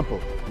real simple.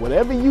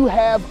 Whatever you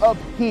have up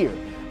here,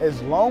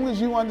 as long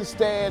as you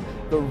understand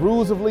the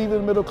rules of leaving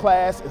the middle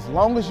class, as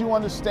long as you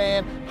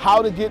understand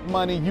how to get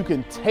money, you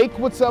can take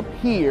what's up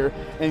here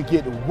and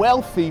get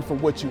wealthy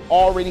from what you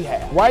already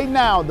have. Right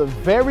now, the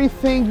very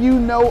thing you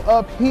know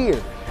up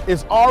here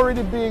is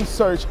already being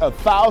searched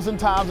 1,000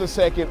 times a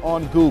second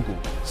on Google.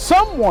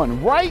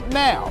 Someone right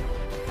now,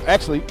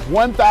 actually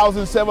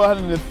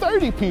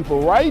 1,730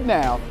 people right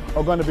now,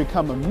 are going to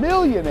become a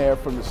millionaire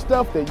from the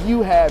stuff that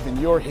you have in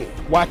your head.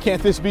 Why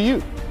can't this be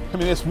you? I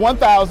mean, it's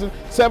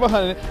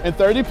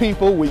 1,730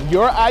 people with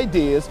your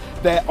ideas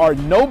that are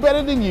no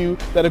better than you,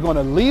 that are going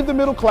to leave the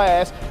middle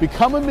class,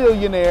 become a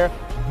millionaire.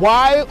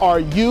 Why are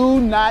you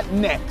not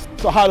next?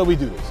 So how do we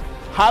do this?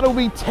 How do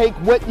we take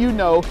what you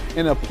know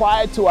and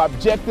apply it to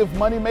objective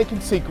money-making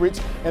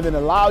secrets and then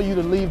allow you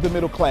to leave the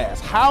middle class?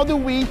 How do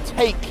we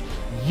take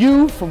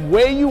you from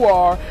where you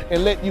are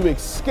and let you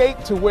escape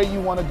to where you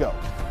want to go?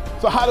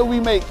 So how do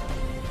we make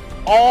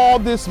all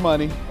this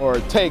money, or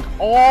take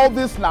all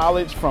this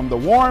knowledge from the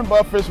Warren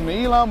Buffetts, from the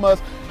Elon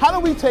Musk? How do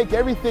we take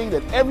everything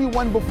that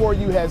everyone before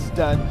you has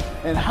done,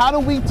 and how do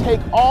we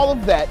take all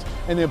of that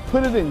and then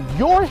put it in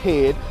your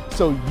head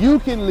so you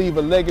can leave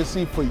a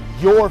legacy for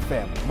your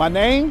family? My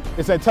name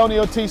is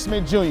Antonio T.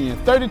 Smith Jr. And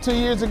 32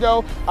 years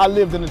ago, I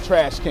lived in a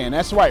trash can.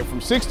 That's right, from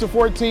 6 to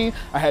 14,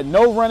 I had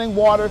no running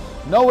water,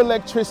 no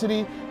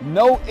electricity,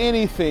 no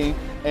anything,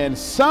 and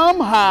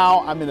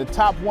somehow I'm in the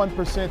top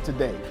 1%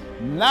 today.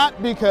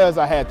 Not because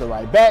I had the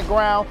right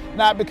background,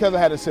 not because I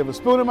had a silver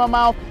spoon in my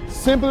mouth,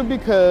 simply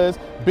because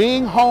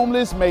being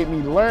homeless made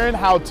me learn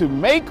how to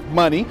make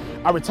money.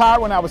 I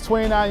retired when I was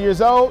 29 years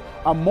old.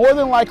 I'm more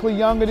than likely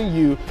younger than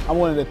you. I'm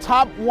one of the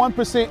top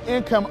 1%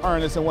 income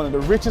earners in one of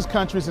the richest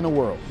countries in the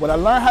world. What I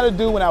learned how to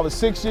do when I was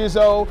 6 years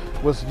old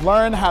was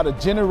learn how to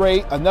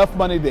generate enough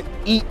money to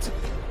eat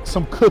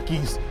some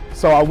cookies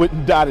so I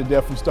wouldn't die to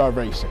death from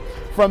starvation.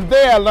 From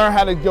there, I learned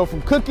how to go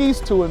from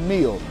cookies to a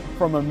meal.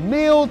 From a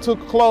meal to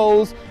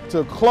clothes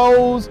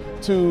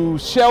to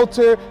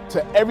shelter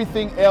to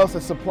everything else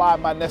that supplied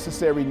my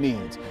necessary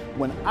needs.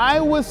 When I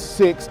was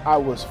 6, I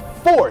was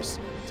forced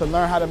to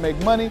learn how to make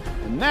money,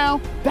 and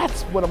now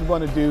that's what I'm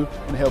going to do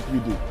and help you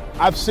do.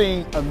 I've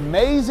seen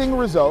amazing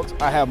results.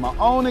 I have my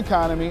own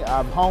economy,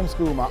 I've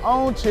homeschooled my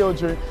own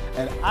children,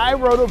 and I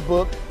wrote a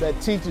book that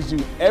teaches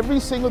you every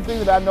single thing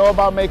that I know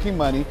about making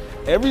money,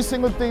 every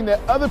single thing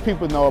that other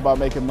people know about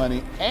making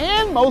money,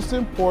 and most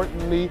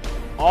importantly,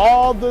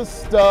 all the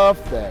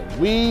stuff that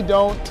we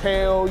don't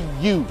tell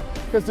you.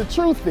 Because the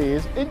truth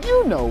is, and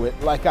you know it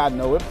like I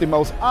know it, the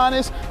most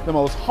honest, the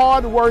most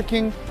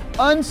hardworking,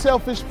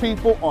 unselfish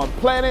people on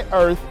planet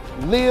Earth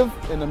live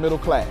in the middle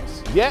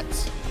class. Yet,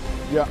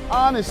 your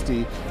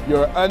honesty,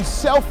 your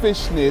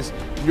unselfishness,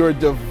 your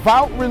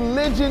devout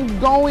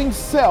religion-going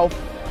self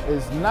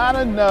is not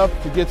enough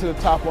to get to the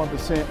top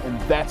 1%, and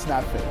that's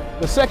not fair.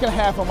 The second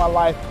half of my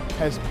life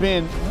has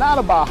been not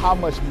about how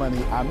much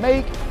money I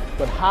make,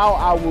 but how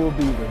I will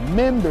be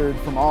remembered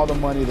from all the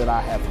money that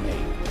I have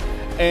made.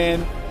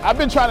 And I've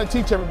been trying to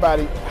teach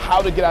everybody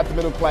how to get out the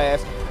middle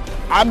class.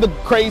 I'm the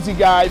crazy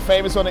guy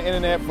famous on the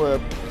internet for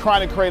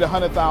trying to create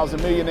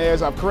 100,000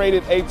 millionaires. I've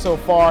created 8 so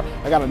far.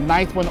 I got a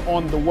 9th one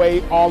on the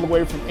way, all the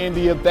way from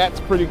India. That's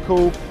pretty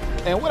cool.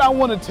 And what I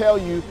want to tell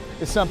you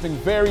is something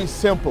very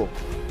simple.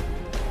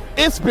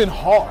 It's been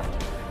hard.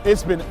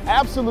 It's been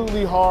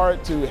absolutely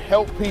hard to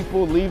help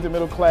people leave the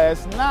middle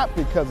class, not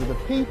because of the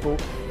people,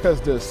 because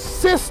the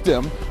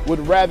system would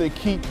rather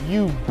keep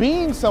you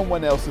being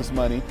someone else's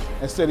money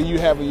instead of you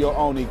having your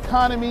own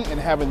economy and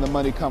having the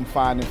money come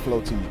find and flow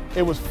to you.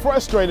 It was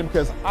frustrating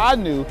because I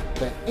knew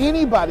that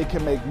anybody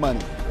can make money.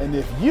 And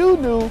if you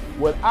knew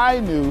what I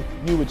knew,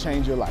 you would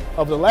change your life.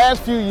 Over the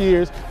last few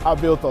years,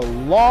 I've built a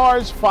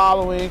large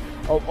following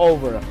of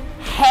over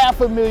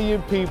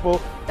 500,000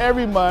 people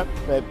every month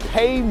that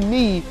pay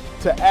me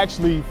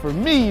for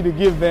me to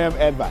give them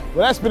advice.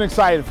 Well, that's been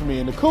exciting for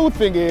me. And the cool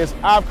thing is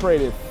I've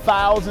created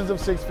thousands of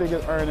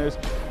six-figure earners.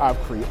 I've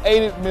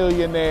created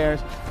millionaires.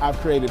 I've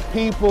created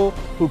people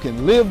who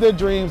can live their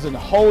dreams and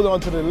hold on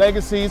to their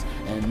legacies.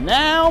 And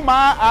now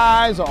my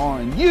eyes are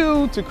on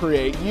you to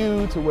create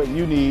you to what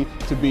you need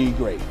to be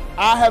great.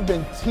 I have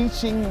been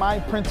teaching my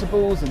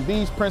principles and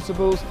these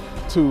principles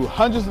to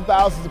hundreds of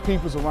thousands of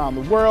people around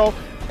the world,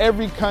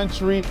 every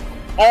country,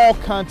 all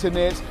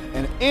continents,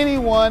 and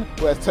anyone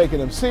who has taken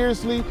them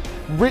seriously,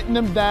 written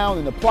them down,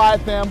 and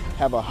applied them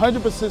have a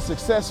 100%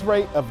 success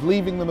rate of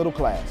leaving the middle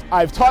class.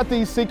 I've taught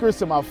these secrets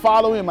to my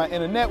following and my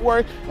inner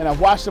network, and I've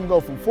watched them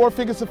go from 4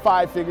 figures to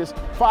 5 figures,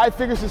 5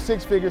 figures to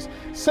 6 figures,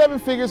 7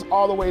 figures,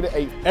 all the way to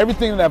 8.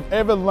 Everything that I've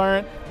ever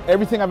learned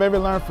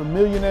from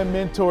millionaire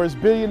mentors,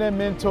 billionaire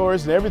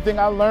mentors, and everything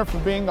I learned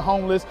from being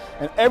homeless,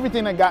 and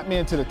everything that got me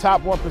into the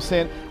top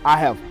 1%, I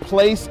have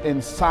placed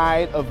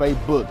inside of a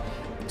book.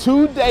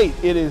 To date,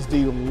 it is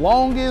the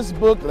longest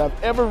book that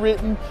I've ever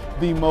written,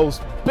 the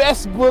most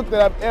best book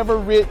that I've ever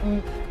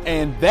written,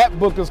 and that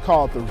book is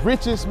called The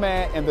Richest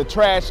Man in the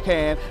Trash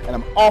Can, and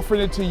I'm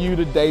offering it to you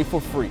today for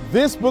free.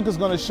 This book is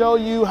going to show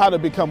you how to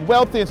become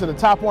wealthy into the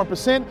top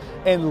 1%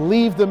 and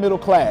leave the middle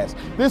class.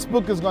 This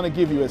book is going to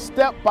give you a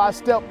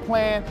step-by-step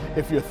plan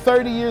if you're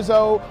 30 years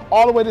old,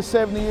 all the way to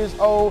 70 years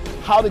old,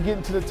 how to get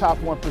into the top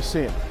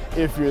 1%.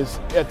 If you're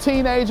a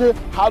teenager,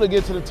 how to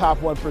get to the top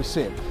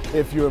 1%.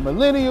 If you're a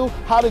millennial,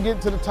 how to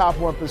get to the top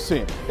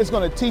 1%. It's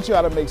going to teach you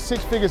how to make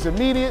 6 figures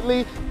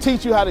immediately,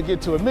 teach you how to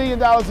get to $1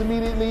 million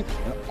immediately,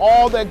 and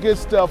all that good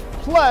stuff.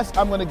 Plus,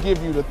 I'm going to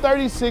give you the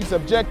 36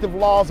 objective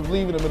laws of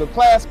leaving the middle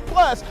class.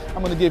 Plus,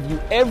 I'm going to give you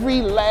every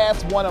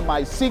last one of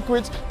my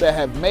secrets that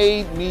have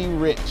made me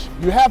rich.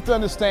 You have to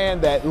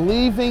understand that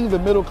leaving the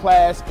middle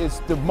class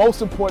is the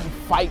most important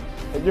fight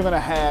that you're going to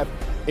have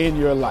in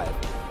your life.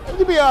 And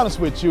to be honest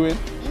with you, and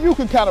you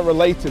can kind of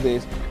relate to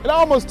this, it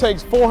almost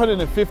takes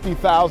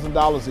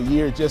 $450,000 a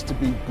year just to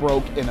be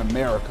broke in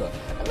America.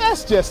 And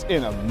that's just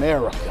in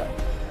America.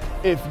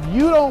 If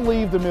you don't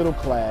leave the middle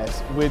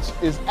class, which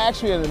is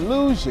actually an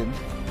illusion,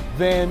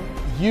 then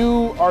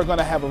you are going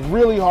to have a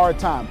really hard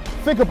time.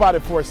 Think about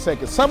it for a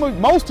second.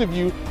 Most of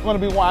you going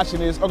to be watching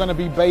this are going to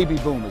be baby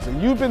boomers,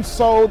 and you've been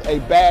sold a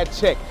bad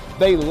check.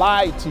 They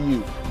lied to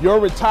you. Your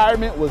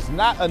retirement was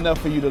not enough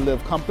for you to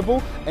live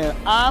comfortable, and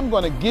I'm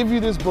going to give you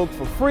this book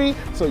for free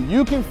so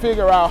you can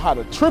figure out how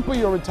to triple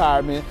your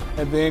retirement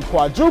and then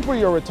quadruple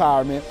your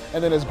retirement,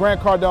 and then, as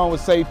Grant Cardone would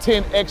say,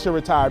 10x your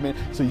retirement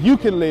so you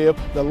can live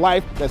the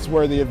life that's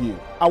worthy of you.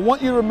 I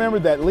want you to remember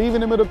that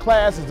leaving the middle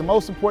class is the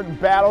most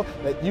important battle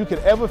that you could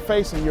ever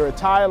face in your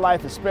entire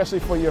life, especially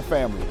for your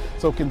family.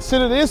 So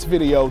consider this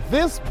video,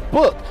 this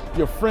book,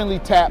 your friendly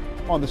tap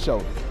on the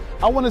shoulder.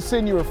 I want to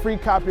send you a free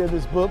copy of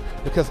this book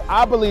because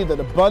I believe that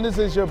abundance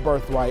is your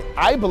birthright.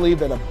 I believe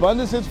that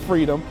abundance is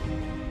freedom,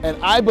 and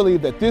I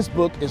believe that this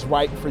book is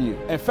right for you.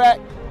 In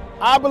fact,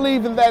 I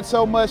believe in that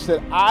so much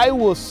that I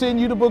will send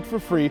you the book for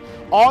free.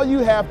 All you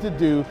have to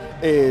do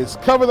is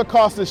cover the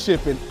cost of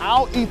shipping.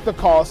 I'll eat the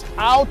cost.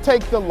 I'll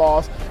take the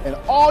loss. And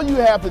all you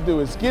have to do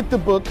is get the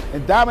book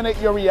and dominate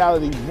your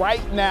reality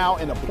right now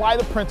and apply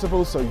the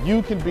principles so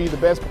you can be the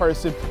best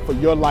person for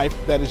your life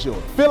that is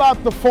yours. Fill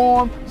out the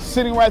form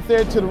sitting right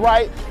there to the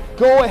right.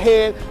 Go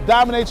ahead,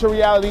 dominate your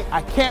reality.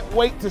 I can't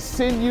wait to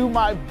send you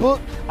my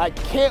book. I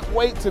can't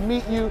wait to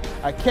meet you.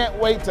 I can't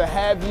wait to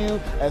have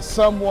you as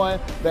someone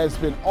that's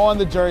been on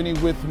the journey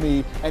with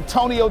me.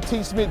 Antonio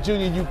T. Smith Jr.,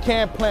 you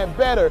can plan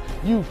better.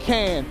 You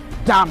can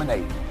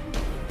dominate.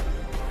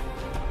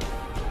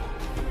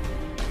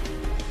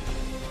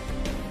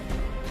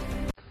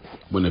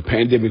 When the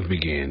pandemic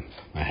began,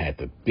 I had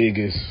the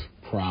biggest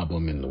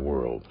problem in the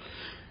world.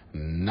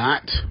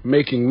 Not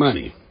making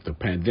money. The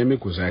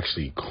pandemic was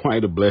actually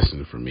quite a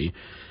blessing for me,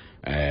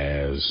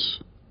 as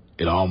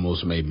it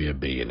almost made me a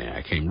billionaire.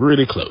 I came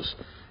really close.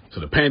 So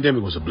the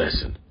pandemic was a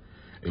blessing.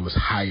 It was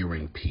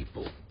hiring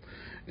people.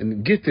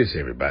 And get this,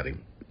 everybody.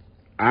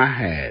 I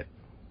had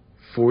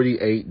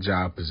 48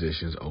 job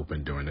positions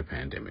open during the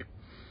pandemic.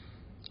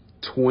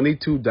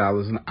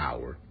 $22 an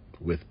hour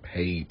with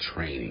paid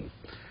training.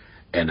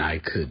 And I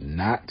could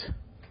not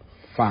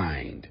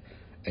find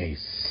a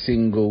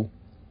single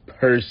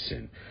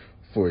person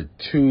for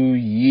 2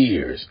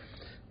 years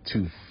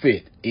to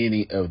fit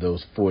any of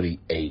those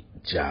 48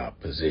 job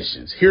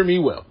positions. Hear me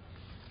well.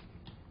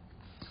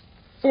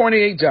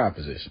 48 job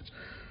positions,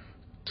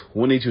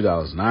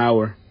 $22 an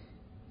hour,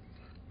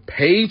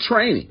 paid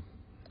training,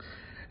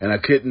 and I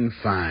couldn't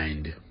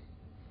find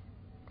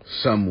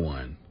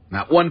someone,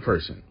 not one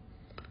person,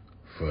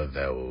 for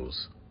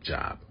those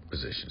job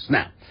positions.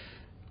 Now,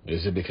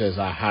 is it because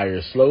I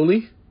hire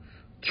slowly?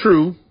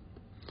 True.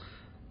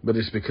 But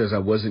it's because I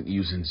wasn't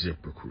using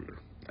ZipRecruiter,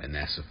 and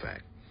that's a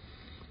fact.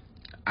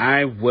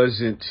 I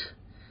wasn't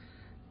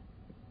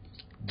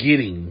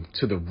getting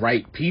to the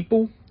right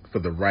people for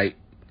the right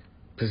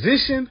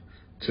position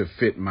to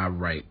fit my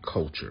right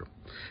culture.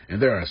 And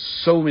there are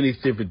so many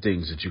different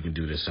things that you can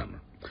do this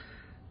summer.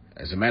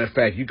 As a matter of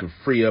fact, you can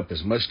free up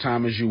as much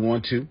time as you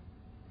want to.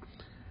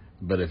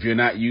 But if you're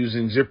not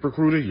using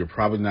ZipRecruiter, you're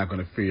probably not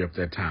going to free up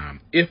that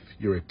time if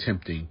you're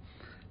attempting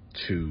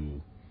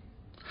to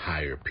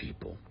hire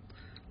people.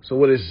 So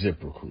what is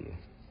ZipRecruiter?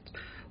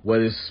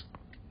 What is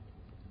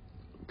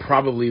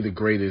probably the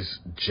greatest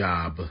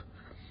job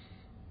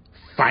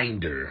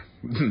finder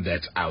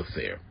that's out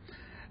there.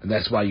 And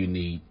that's why you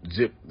need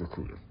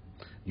ZipRecruiter.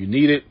 You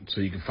need it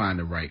so you can find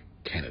the right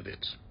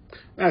candidates.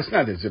 Now, it's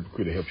not that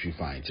ZipRecruiter helps you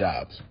find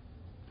jobs.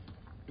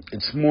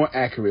 It's more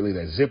accurately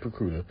that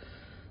ZipRecruiter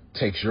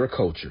takes your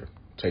culture,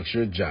 takes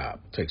your job,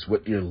 takes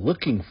what you're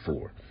looking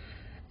for,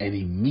 and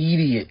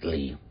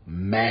immediately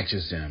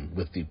matches them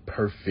with the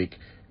perfect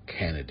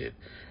candidate.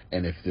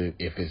 And if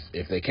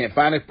they can't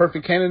find a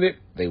perfect candidate,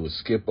 they will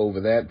skip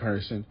over that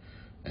person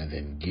and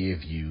then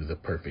give you the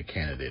perfect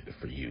candidate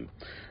for you.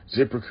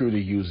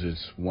 ZipRecruiter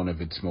uses one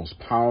of its most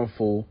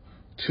powerful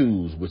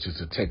tools, which is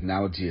the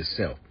technology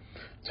itself,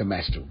 to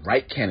match the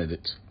right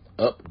candidates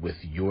up with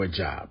your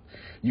job.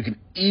 You can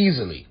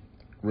easily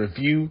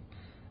review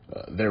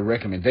their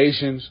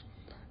recommendations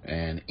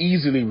and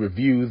easily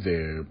review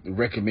their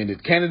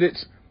recommended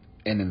candidates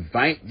and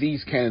invite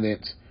these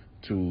candidates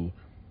to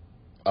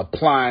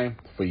apply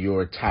for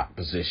your top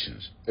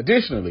positions.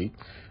 Additionally,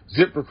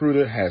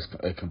 ZipRecruiter has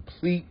a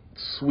complete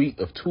suite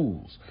of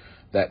tools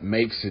that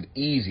makes it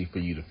easy for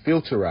you to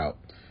filter out,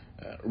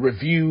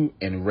 review,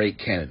 and rate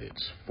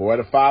candidates. 4 out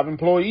of 5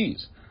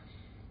 employees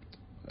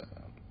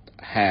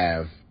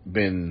have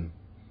been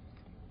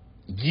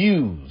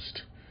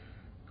used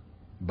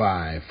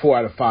by 4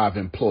 out of 5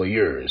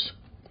 employers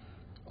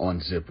on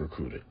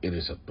ZipRecruiter. It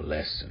is a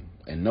blessing.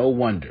 And no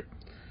wonder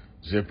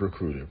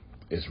ZipRecruiter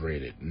is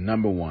rated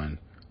 #1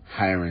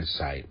 hiring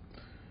site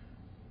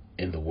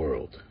in the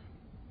world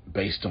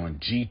based on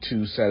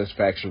G2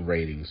 satisfaction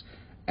ratings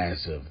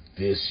as of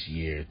this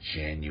year,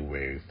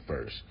 January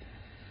 1st.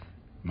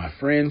 My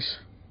friends,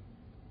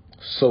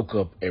 soak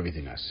up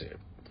everything I said.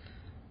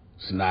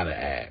 It's not an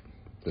ad.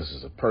 This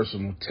is a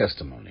personal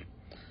testimony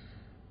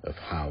of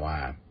how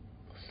I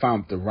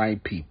found the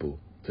right people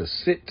to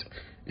sit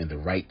in the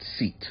right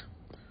seat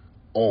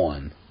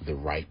on the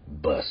right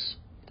bus.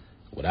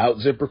 Without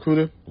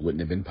ZipRecruiter, it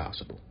wouldn't have been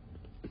possible.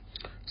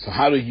 So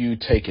how do you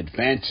take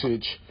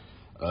advantage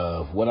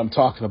of what I'm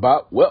talking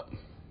about? Well,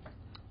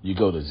 you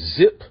go to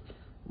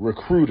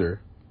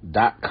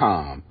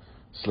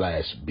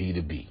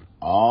ziprecruiter.com/B2B.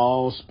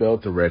 All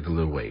spelled the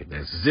regular way.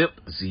 That's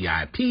zip,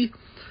 Z-I-P,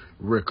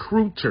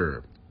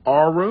 recruiter,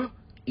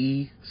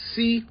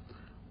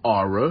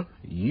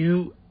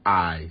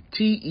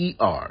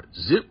 R-E-C-R-U-I-T-E-R,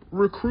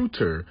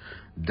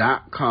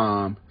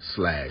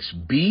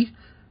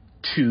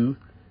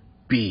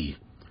 ziprecruiter.com/B2B.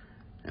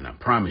 And I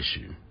promise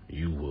you,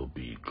 you will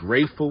be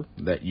grateful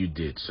that you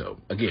did so.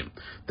 Again,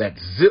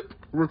 that's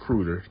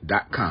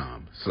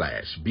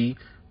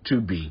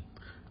ziprecruiter.com/B2B.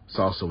 It's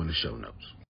also in the show notes.